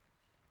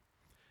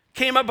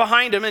 Came up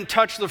behind him and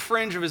touched the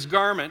fringe of his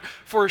garment,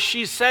 for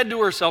she said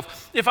to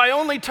herself, "If I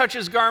only touch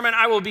his garment,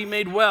 I will be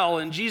made well."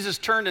 And Jesus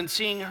turned and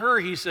seeing her,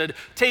 he said,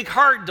 "Take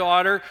heart,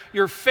 daughter,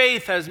 your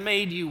faith has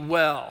made you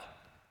well."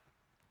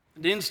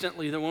 And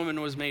instantly the woman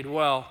was made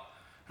well.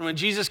 And when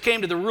Jesus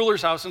came to the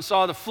ruler's house and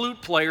saw the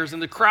flute players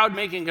and the crowd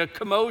making a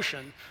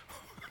commotion,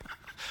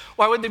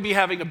 why would they be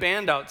having a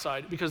band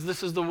outside? Because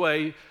this is the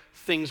way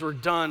things were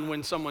done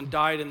when someone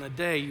died in the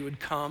day. You would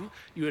come,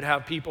 you would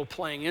have people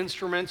playing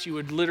instruments, you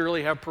would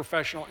literally have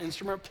professional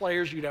instrument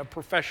players, you'd have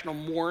professional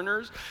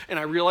mourners. And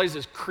I realize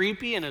as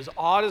creepy and as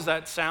odd as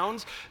that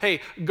sounds,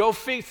 hey, go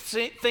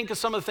think of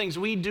some of the things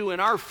we do in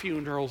our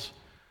funerals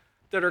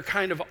that are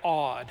kind of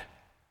odd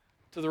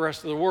to the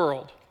rest of the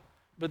world.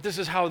 But this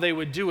is how they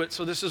would do it.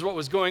 So this is what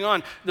was going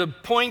on. The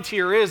point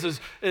here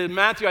is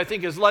Matthew, I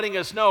think, is letting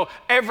us know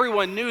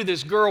everyone knew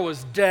this girl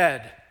was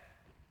dead.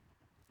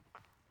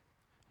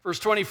 Verse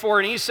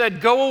 24, and he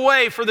said, "Go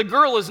away, for the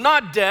girl is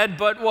not dead,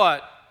 but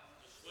what?"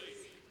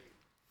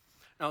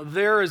 Now,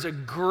 there is a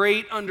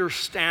great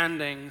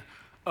understanding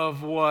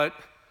of what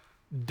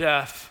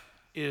death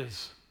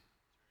is.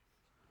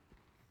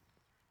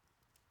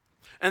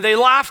 And they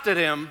laughed at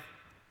him.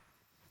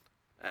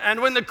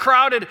 And when the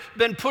crowd had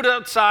been put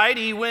outside,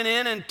 he went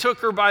in and took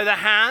her by the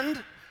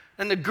hand,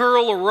 and the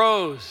girl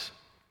arose.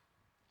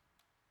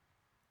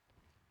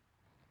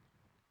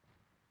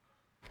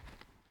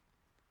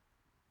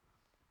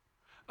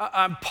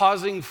 I'm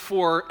pausing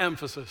for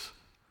emphasis.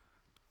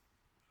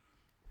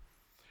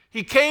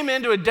 He came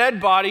into a dead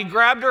body,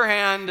 grabbed her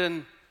hand,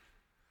 and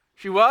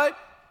she what?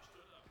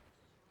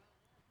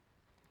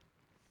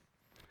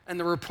 And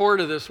the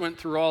report of this went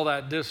through all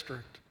that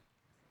district.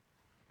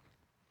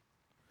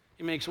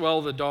 He makes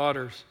well the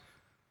daughters.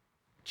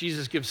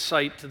 Jesus gives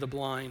sight to the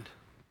blind.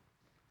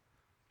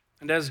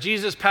 And as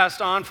Jesus passed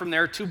on from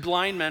there, 2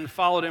 blind men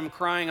followed him,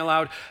 crying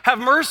aloud, "Have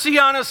mercy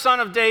on us, Son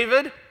of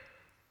David."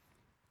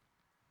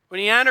 When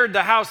he entered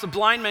the house, the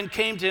blind men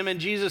came to him, and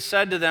Jesus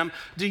said to them,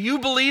 "Do you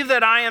believe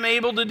that I am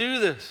able to do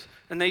this?"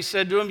 And they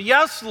said to him,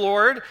 "Yes,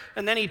 Lord."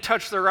 And then he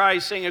touched their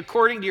eyes, saying,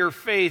 "According to your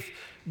faith,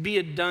 be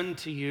it done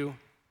to you."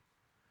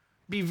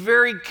 Be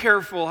very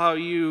careful how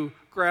you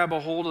grab a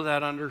hold of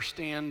that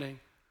understanding.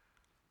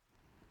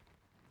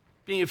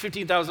 Being at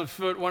 15,000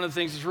 foot, one of the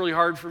things that's really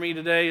hard for me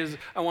today is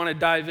I want to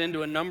dive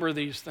into a number of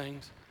these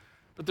things.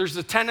 But there's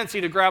a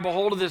tendency to grab a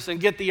hold of this and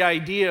get the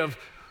idea of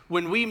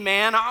when we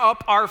man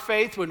up our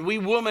faith, when we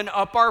woman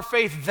up our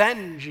faith,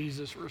 then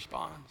Jesus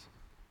responds.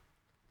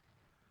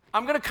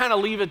 I'm going to kind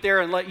of leave it there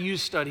and let you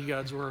study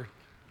God's word.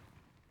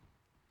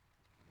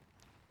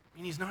 I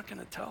mean, he's not going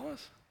to tell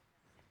us.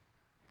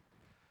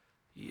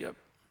 Yep.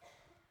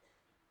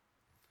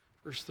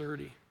 Verse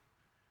 30.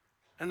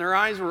 And their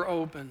eyes were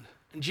opened.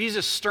 And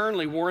Jesus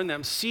sternly warned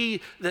them,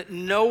 "See that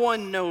no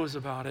one knows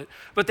about it."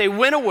 But they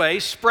went away,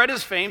 spread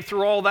his fame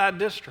through all that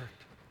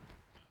district.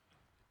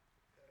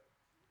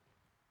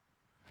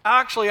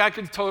 Actually, I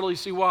could totally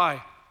see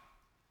why.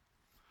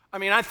 I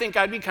mean, I think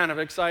I'd be kind of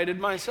excited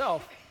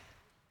myself.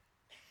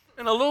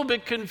 And a little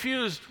bit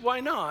confused. Why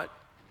not?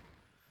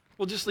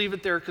 We'll just leave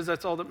it there because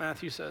that's all that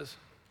Matthew says.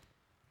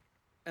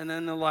 And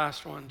then the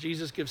last one,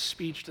 Jesus gives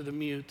speech to the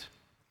mute.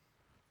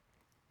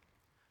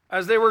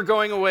 As they were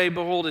going away,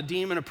 behold, a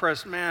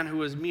demon-oppressed man who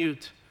was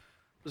mute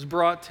was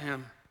brought to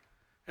him.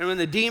 And when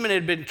the demon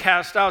had been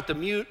cast out, the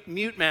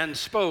mute man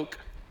spoke.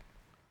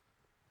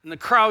 And the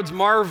crowds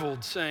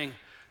marveled, saying,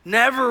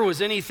 "Never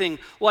was anything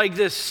like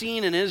this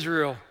seen in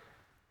Israel."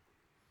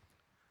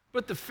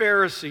 But the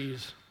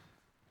Pharisees,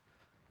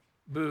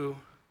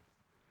 boo,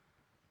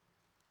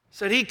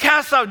 said, "He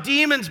casts out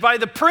demons by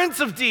the prince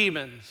of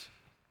demons."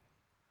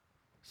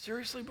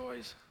 Seriously,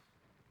 boys?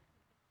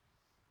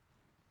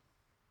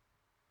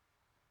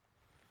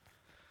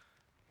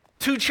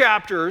 Two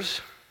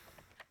chapters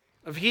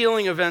of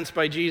healing events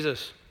by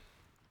Jesus.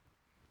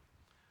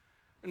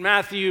 And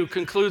Matthew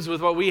concludes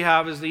with what we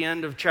have as the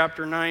end of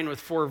chapter 9 with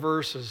 4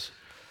 verses.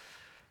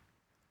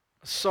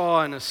 A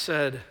saw and a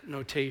said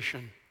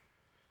notation.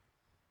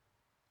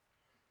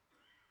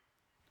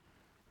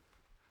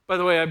 By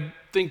the way, I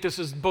think this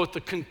is both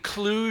the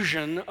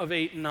conclusion of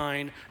 8 and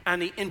 9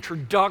 and the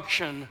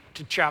introduction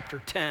to chapter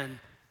 10.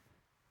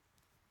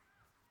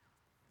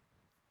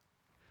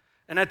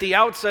 And at the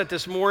outset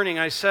this morning,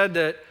 I said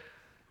that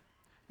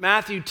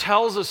Matthew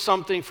tells us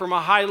something from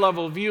a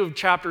high-level view of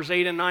chapters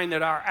 8 and 9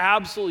 that are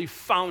absolutely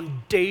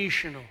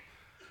foundational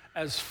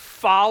as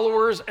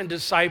followers and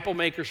disciple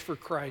makers for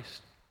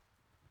Christ.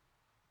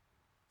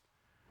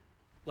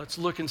 Let's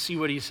look and see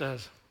what he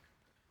says.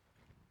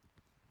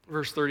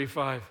 Verse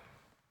 35.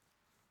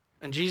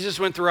 And Jesus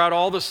went throughout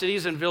all the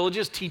cities and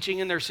villages, teaching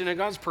in their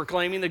synagogues,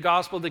 proclaiming the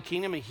gospel of the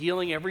kingdom and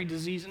healing every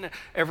disease and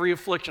every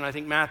affliction. I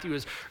think Matthew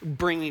is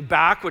bringing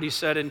back what he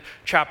said in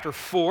chapter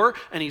 4,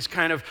 and he's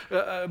kind of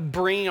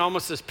bringing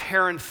almost this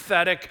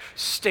parenthetic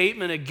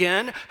statement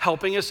again,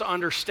 helping us to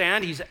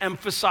understand. He's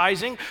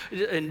emphasizing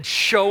and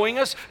showing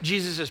us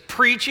Jesus is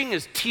preaching,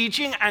 his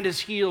teaching, and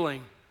his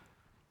healing.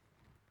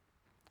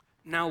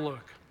 Now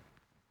look,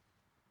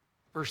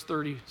 verse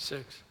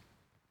 36.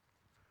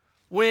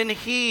 When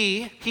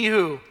he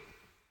who?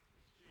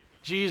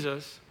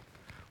 Jesus.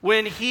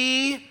 When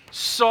he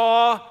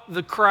saw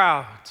the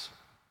crowds,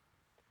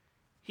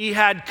 he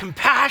had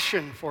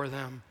compassion for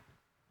them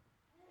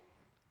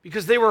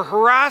because they were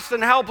harassed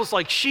and helpless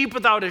like sheep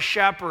without a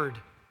shepherd.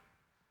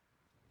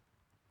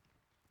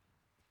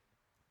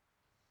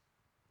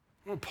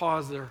 I'm going to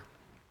pause there.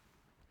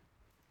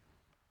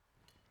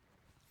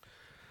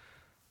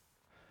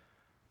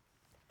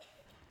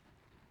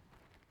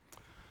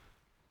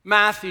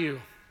 Matthew,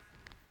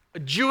 a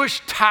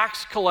Jewish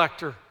tax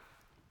collector.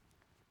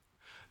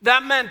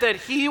 That meant that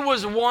he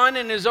was one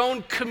in his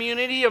own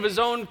community of his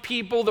own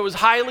people that was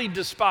highly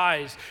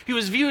despised. He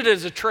was viewed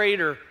as a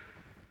traitor.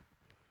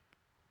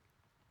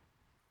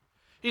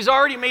 He's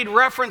already made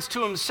reference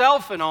to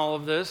himself in all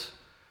of this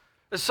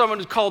as someone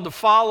who's called to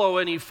follow,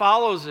 and he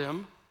follows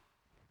him.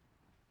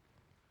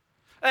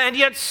 And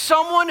yet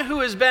someone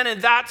who has been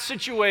in that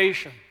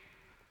situation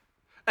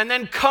and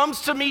then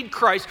comes to meet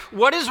Christ,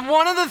 what is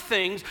one of the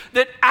things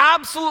that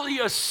absolutely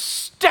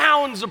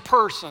astounds a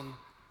person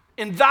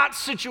in that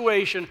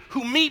situation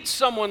who meets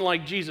someone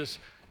like Jesus?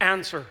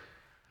 Answer,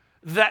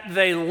 that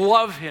they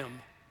love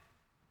him.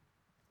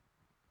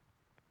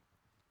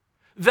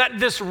 That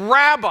this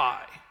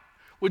rabbi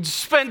would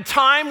spend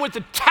time with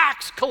the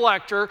tax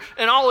collector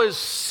and all his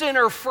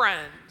sinner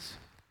friends.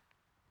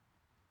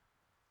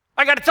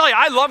 I got to tell you,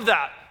 I love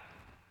that.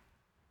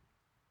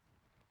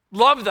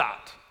 Love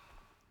that.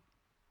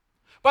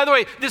 By the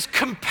way, this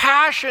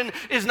compassion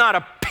is not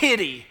a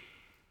pity.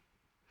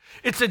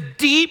 It's a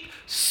deep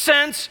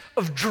sense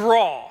of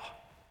draw.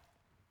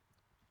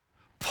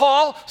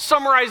 Paul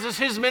summarizes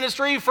his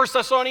ministry, 1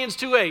 Thessalonians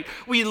 2:8.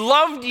 We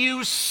loved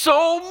you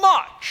so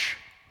much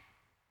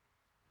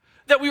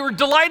that we were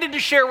delighted to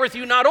share with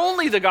you not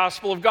only the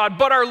gospel of God,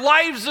 but our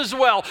lives as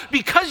well,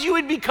 because you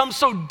had become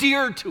so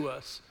dear to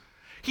us.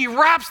 He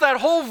wraps that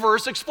whole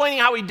verse explaining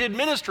how he did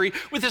ministry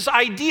with this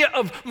idea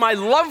of my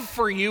love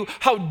for you,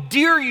 how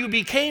dear you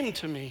became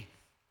to me.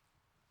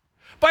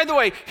 By the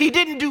way, he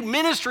didn't do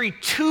ministry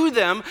to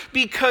them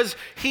because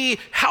he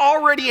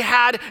already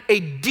had a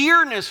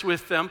dearness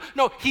with them.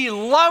 No, he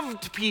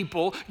loved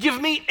people.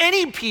 Give me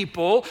any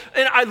people,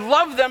 and I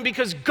love them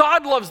because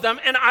God loves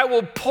them, and I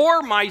will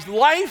pour my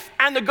life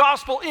and the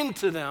gospel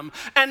into them.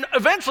 And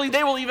eventually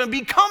they will even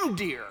become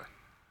dear.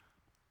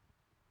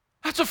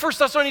 That's what 1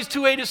 Thessalonians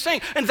 2:8 is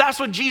saying, and that's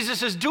what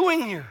Jesus is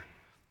doing here.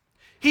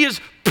 He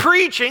is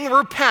preaching,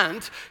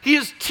 repent. He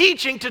is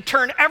teaching to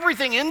turn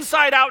everything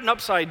inside out and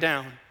upside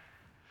down.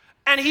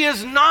 And he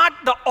is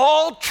not the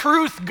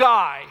all-truth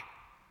guy.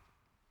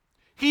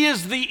 He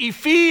is the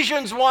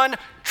Ephesians 1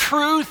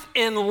 truth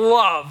in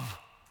love.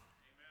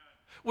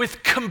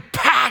 With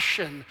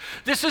compassion.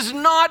 This is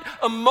not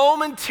a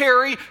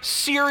momentary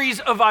series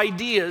of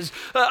ideas.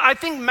 I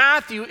think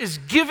Matthew is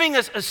giving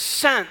us a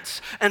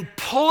sense and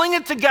pulling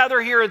it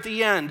together here at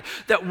the end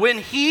that when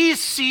he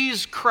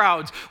sees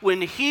crowds,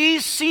 when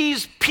he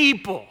sees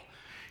people,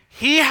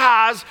 he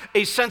has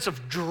a sense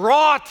of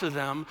draw to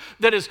them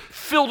that is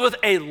filled with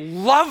a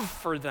love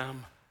for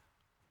them.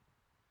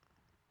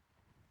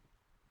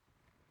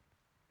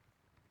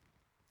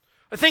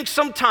 I think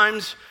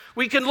sometimes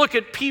we can look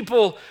at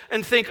people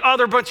and think, oh,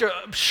 they're a bunch of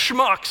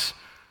schmucks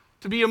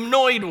to be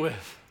annoyed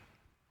with,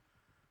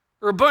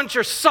 or a bunch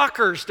of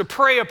suckers to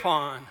prey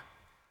upon,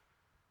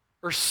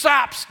 or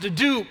saps to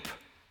dupe.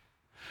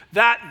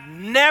 That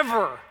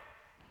never,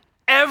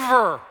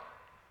 ever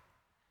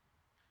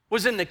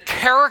was in the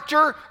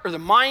character or the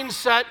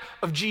mindset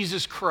of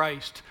Jesus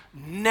Christ.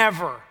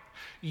 Never.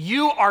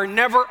 You are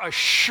never a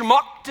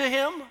schmuck to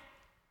him.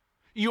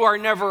 You are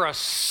never a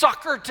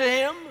sucker to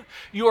him.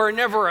 You are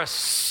never a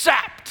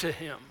sap to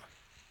him.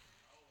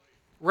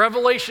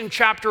 Revelation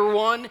chapter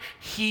 1,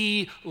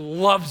 he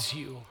loves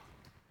you.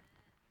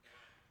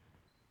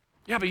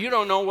 Yeah, but you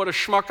don't know what a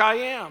schmuck I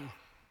am.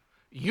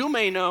 You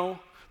may know,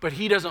 but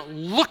he doesn't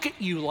look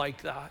at you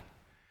like that.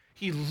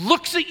 He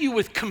looks at you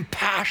with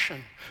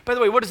compassion. By the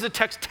way, what does the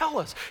text tell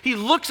us? He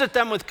looks at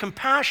them with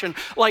compassion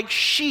like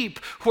sheep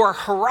who are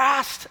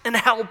harassed and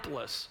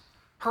helpless.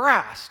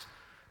 Harassed.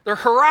 They're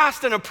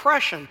harassed in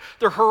oppression.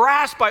 They're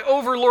harassed by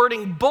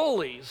overlording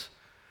bullies.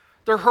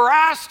 They're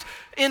harassed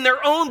in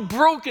their own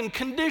broken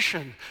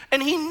condition.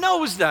 And he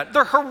knows that.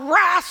 They're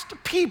harassed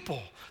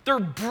people. They're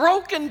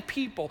broken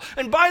people.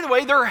 And by the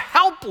way, they're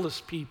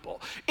helpless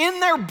people. In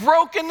their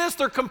brokenness,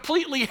 they're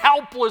completely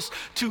helpless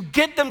to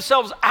get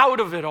themselves out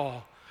of it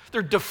all.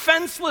 They're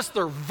defenseless,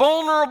 they're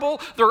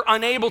vulnerable, they're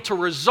unable to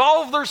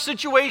resolve their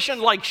situation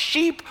like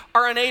sheep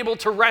are unable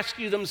to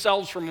rescue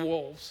themselves from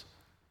wolves.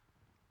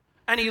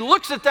 And he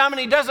looks at them and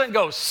he doesn't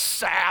go,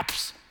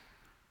 saps.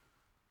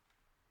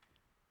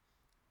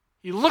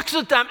 He looks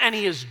at them and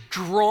he is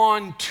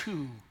drawn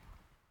to.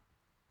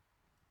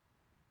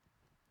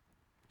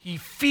 He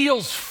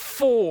feels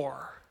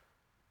for.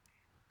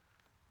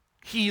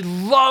 He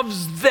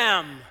loves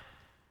them.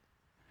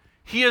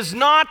 He is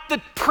not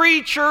the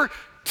preacher,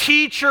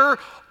 teacher,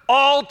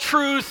 all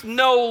truth,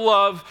 no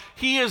love.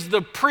 He is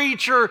the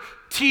preacher,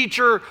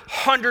 teacher,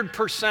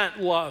 100%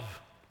 love.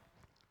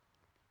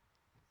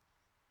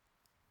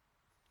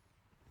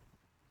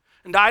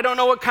 And I don't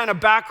know what kind of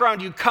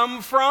background you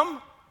come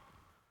from.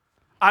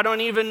 I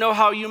don't even know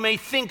how you may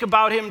think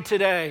about him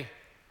today.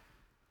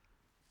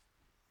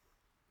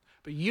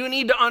 But you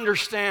need to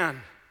understand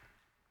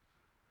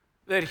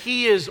that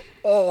he is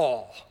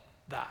all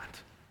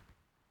that.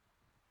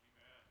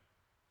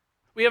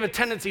 We have a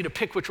tendency to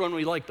pick which one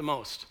we like the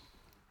most,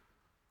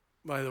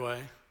 by the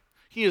way.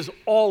 He is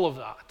all of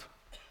that.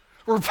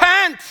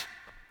 Repent!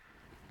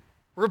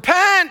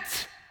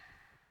 Repent!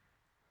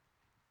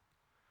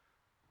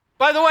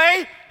 By the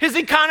way, his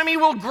economy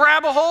will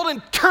grab a hold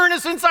and turn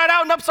us inside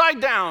out and upside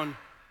down.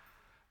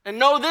 And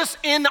know this,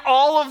 in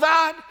all of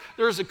that,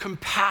 there's a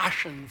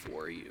compassion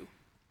for you.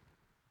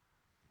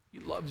 He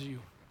loves you.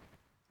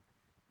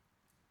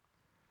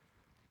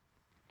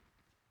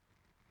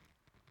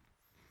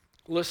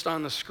 List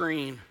on the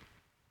screen.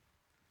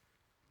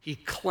 He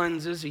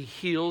cleanses, he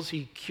heals,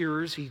 he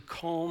cures, he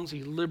calms,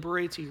 he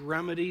liberates, he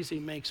remedies, he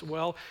makes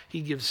well, he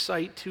gives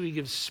sight to, he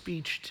gives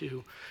speech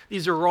to.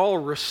 These are all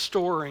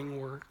restoring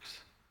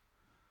works.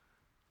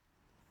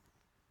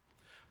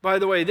 By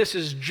the way, this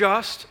is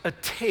just a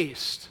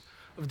taste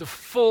of the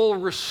full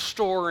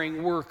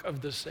restoring work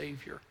of the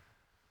Savior.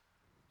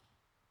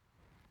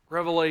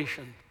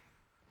 Revelation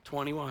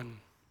 21.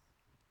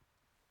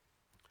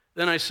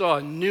 Then I saw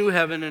a new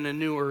heaven and a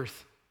new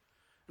earth.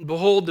 And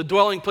behold, the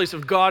dwelling place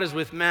of God is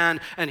with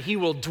man, and he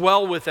will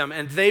dwell with them,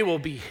 and they will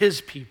be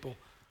his people.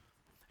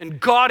 And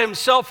God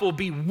himself will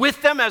be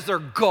with them as their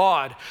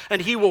God,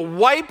 and he will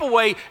wipe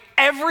away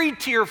every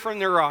tear from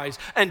their eyes,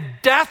 and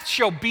death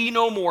shall be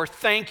no more,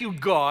 thank you,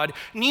 God.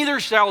 Neither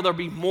shall there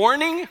be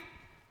mourning,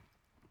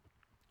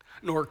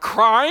 nor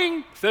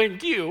crying,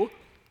 thank you,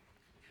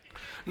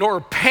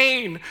 nor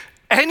pain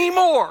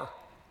anymore,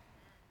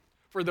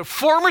 for the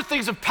former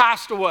things have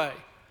passed away.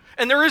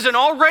 And there is an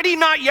already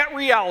not yet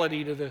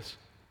reality to this.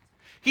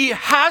 He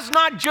has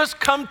not just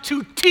come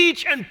to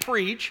teach and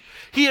preach,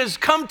 he has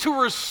come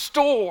to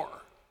restore.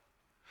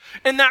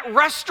 And that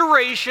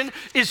restoration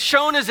is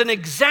shown as an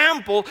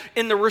example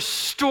in the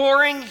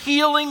restoring,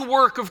 healing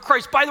work of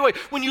Christ. By the way,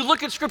 when you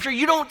look at Scripture,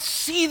 you don't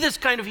see this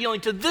kind of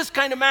healing to this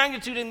kind of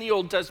magnitude in the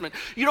Old Testament.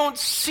 You don't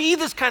see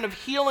this kind of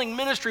healing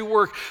ministry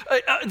work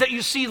that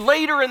you see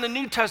later in the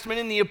New Testament,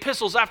 in the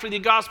epistles, after the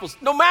Gospels,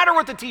 no matter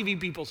what the TV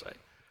people say.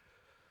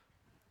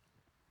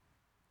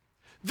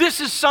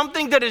 This is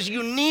something that is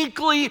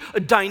uniquely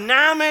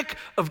dynamic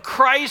of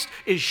Christ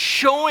is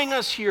showing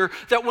us here,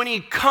 that when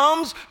he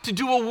comes to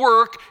do a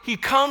work, he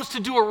comes to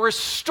do a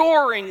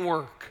restoring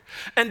work.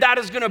 And that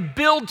is going to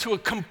build to a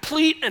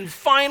complete and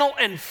final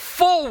and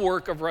full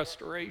work of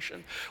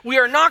restoration. We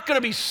are not going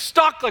to be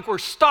stuck like we're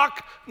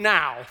stuck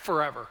now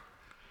forever.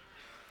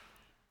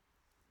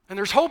 And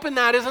there's hope in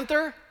that, isn't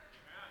there?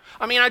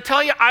 I mean, I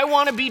tell you, I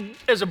want to be,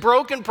 as a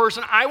broken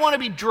person, I want to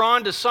be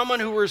drawn to someone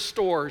who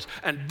restores,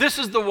 and this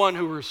is the one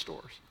who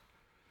restores.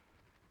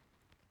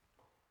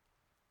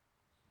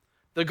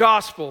 The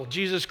gospel,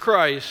 Jesus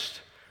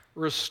Christ,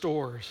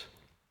 restores.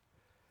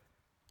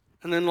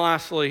 And then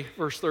lastly,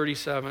 verse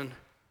 37.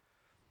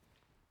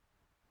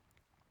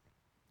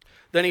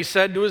 Then he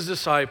said to his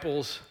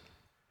disciples,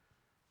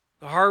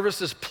 "The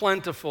harvest is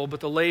plentiful, but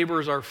the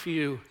laborers are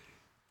few.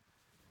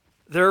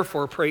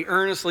 Therefore, pray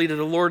earnestly to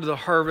the Lord of the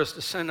harvest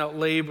to send out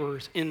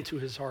laborers into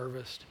his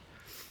harvest."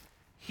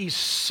 He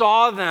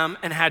saw them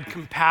and had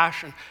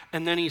compassion,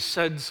 and then he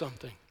said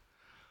something.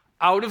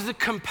 Out of the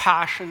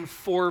compassion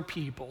for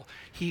people,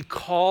 he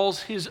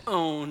calls his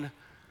own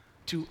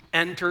to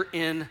enter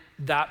in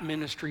that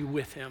ministry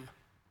with him.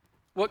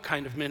 What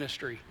kind of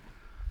ministry?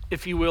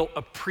 If you will,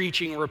 a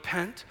preaching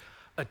repent,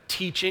 a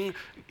teaching.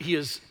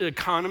 His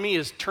economy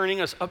is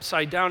turning us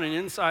upside down and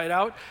inside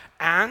out,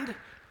 and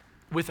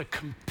with a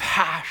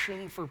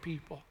compassion for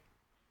people,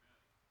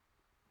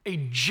 a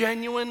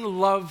genuine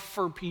love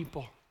for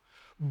people,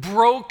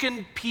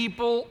 broken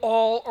people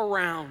all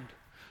around.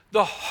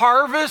 The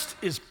harvest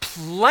is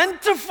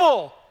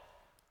plentiful.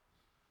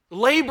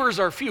 Labors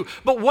are few.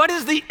 But what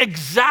is the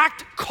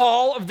exact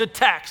call of the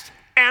text?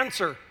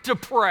 Answer: to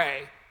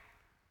pray.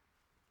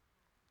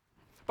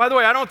 By the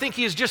way, I don't think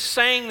he is just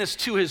saying this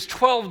to his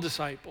 12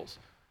 disciples.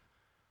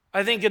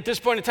 I think at this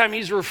point in time,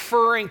 he's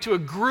referring to a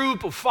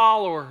group of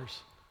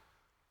followers.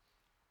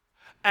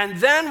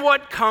 And then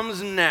what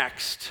comes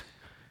next?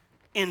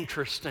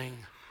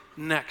 Interesting.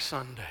 Next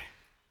Sunday.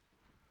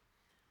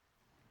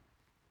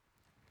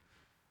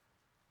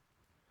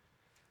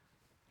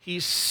 He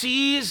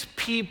sees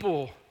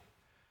people,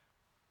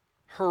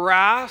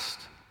 harassed,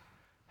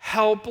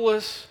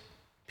 helpless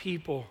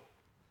people.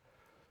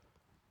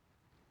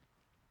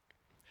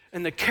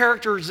 And the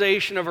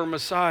characterization of our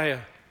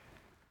Messiah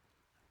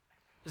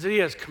is that he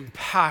has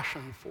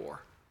compassion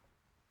for.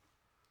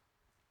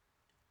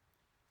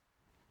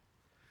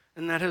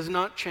 And that has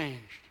not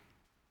changed.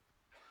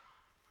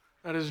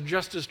 That is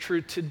just as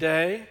true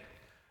today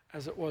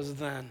as it was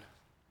then.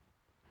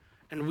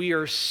 And we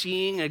are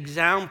seeing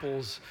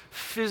examples,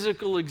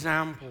 physical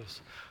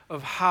examples,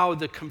 of how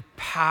the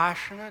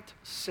compassionate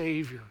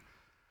Savior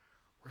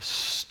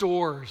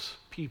restores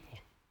people.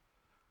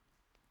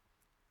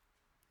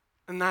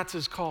 And that's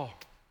his call.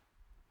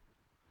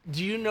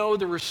 Do you know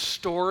the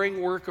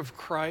restoring work of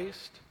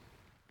Christ?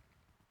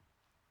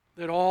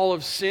 That all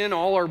have sinned,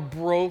 all are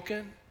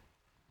broken.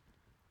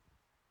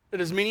 That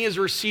as many as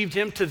received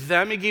him, to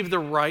them he gave the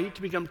right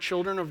to become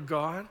children of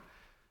God.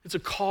 It's a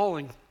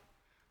calling.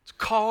 It's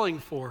calling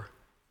for.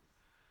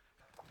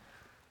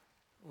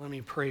 Let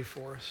me pray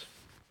for us.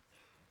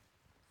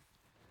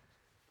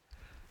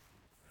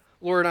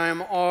 Lord, I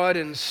am awed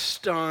and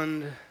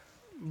stunned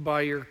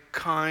by your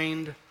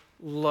kind,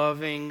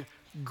 loving,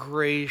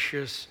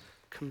 gracious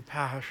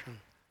compassion.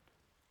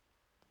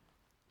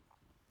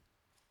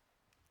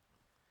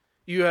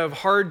 You have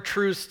hard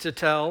truths to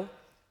tell,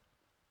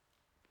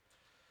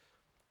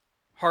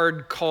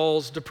 hard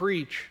calls to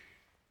preach.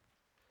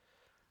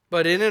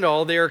 But in it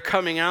all, they are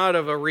coming out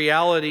of a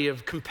reality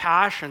of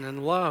compassion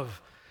and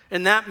love.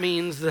 And that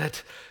means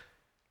that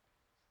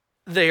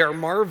they are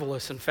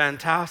marvelous and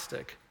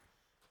fantastic.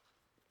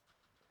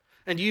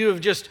 And you have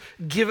just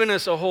given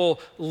us a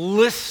whole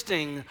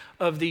listing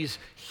of these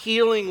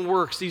healing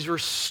works, these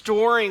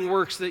restoring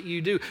works that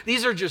you do.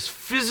 These are just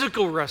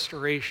physical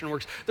restoration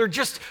works. They're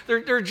just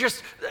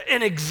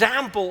an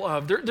example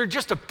of, they're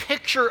just a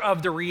picture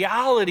of the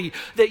reality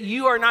that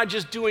you are not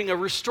just doing a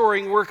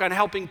restoring work on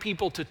helping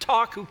people to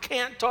talk who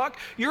can't talk.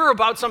 You're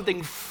about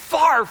something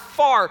far,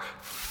 far,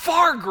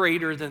 far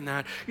greater than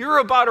that. You're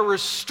about a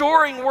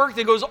restoring work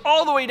that goes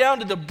all the way down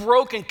to the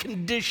broken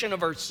condition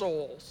of our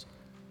souls.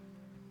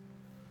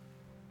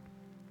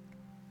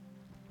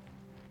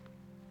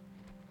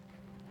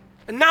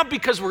 And not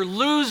because we're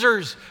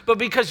losers, but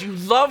because you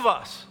love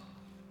us.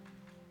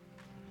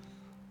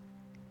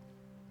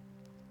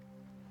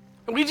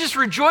 And we just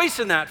rejoice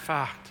in that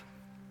fact.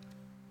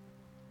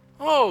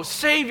 Oh,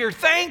 Savior,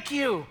 thank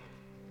you.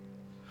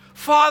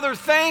 Father,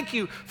 thank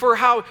you for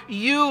how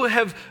you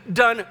have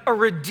done a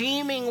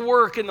redeeming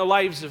work in the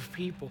lives of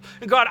people.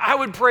 And God, I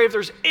would pray if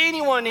there's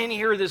anyone in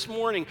here this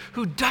morning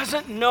who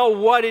doesn't know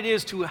what it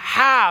is to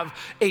have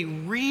a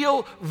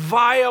real,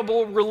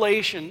 viable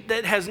relation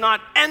that has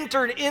not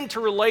entered into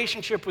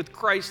relationship with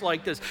Christ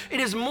like this. It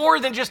is more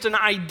than just an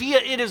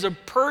idea. It is a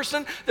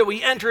person that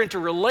we enter into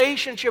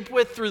relationship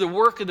with through the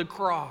work of the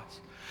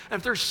cross. And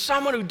if there's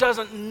someone who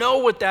doesn't know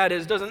what that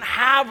is, doesn't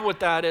have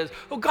what that is,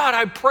 oh God,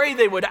 I pray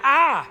they would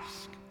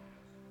ask.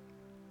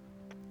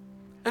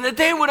 And that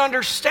they would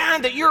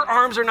understand that your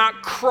arms are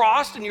not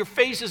crossed and your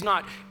face is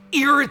not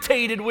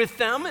irritated with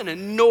them and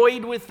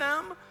annoyed with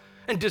them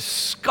and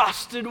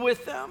disgusted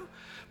with them.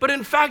 But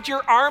in fact,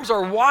 your arms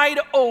are wide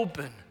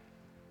open.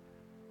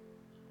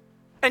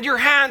 And your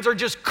hands are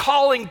just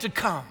calling to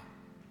come.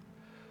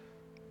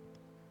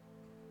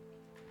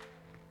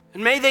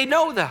 And may they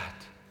know that.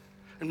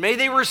 And may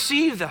they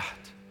receive that.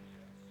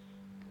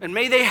 And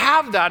may they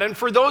have that. And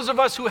for those of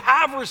us who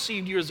have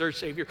received you as our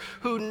Savior,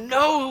 who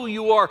know who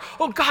you are,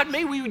 oh God,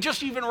 may we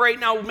just even right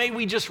now, may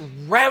we just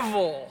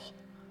revel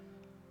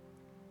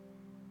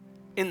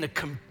in the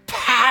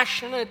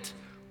compassionate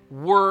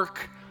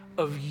work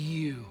of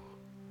you.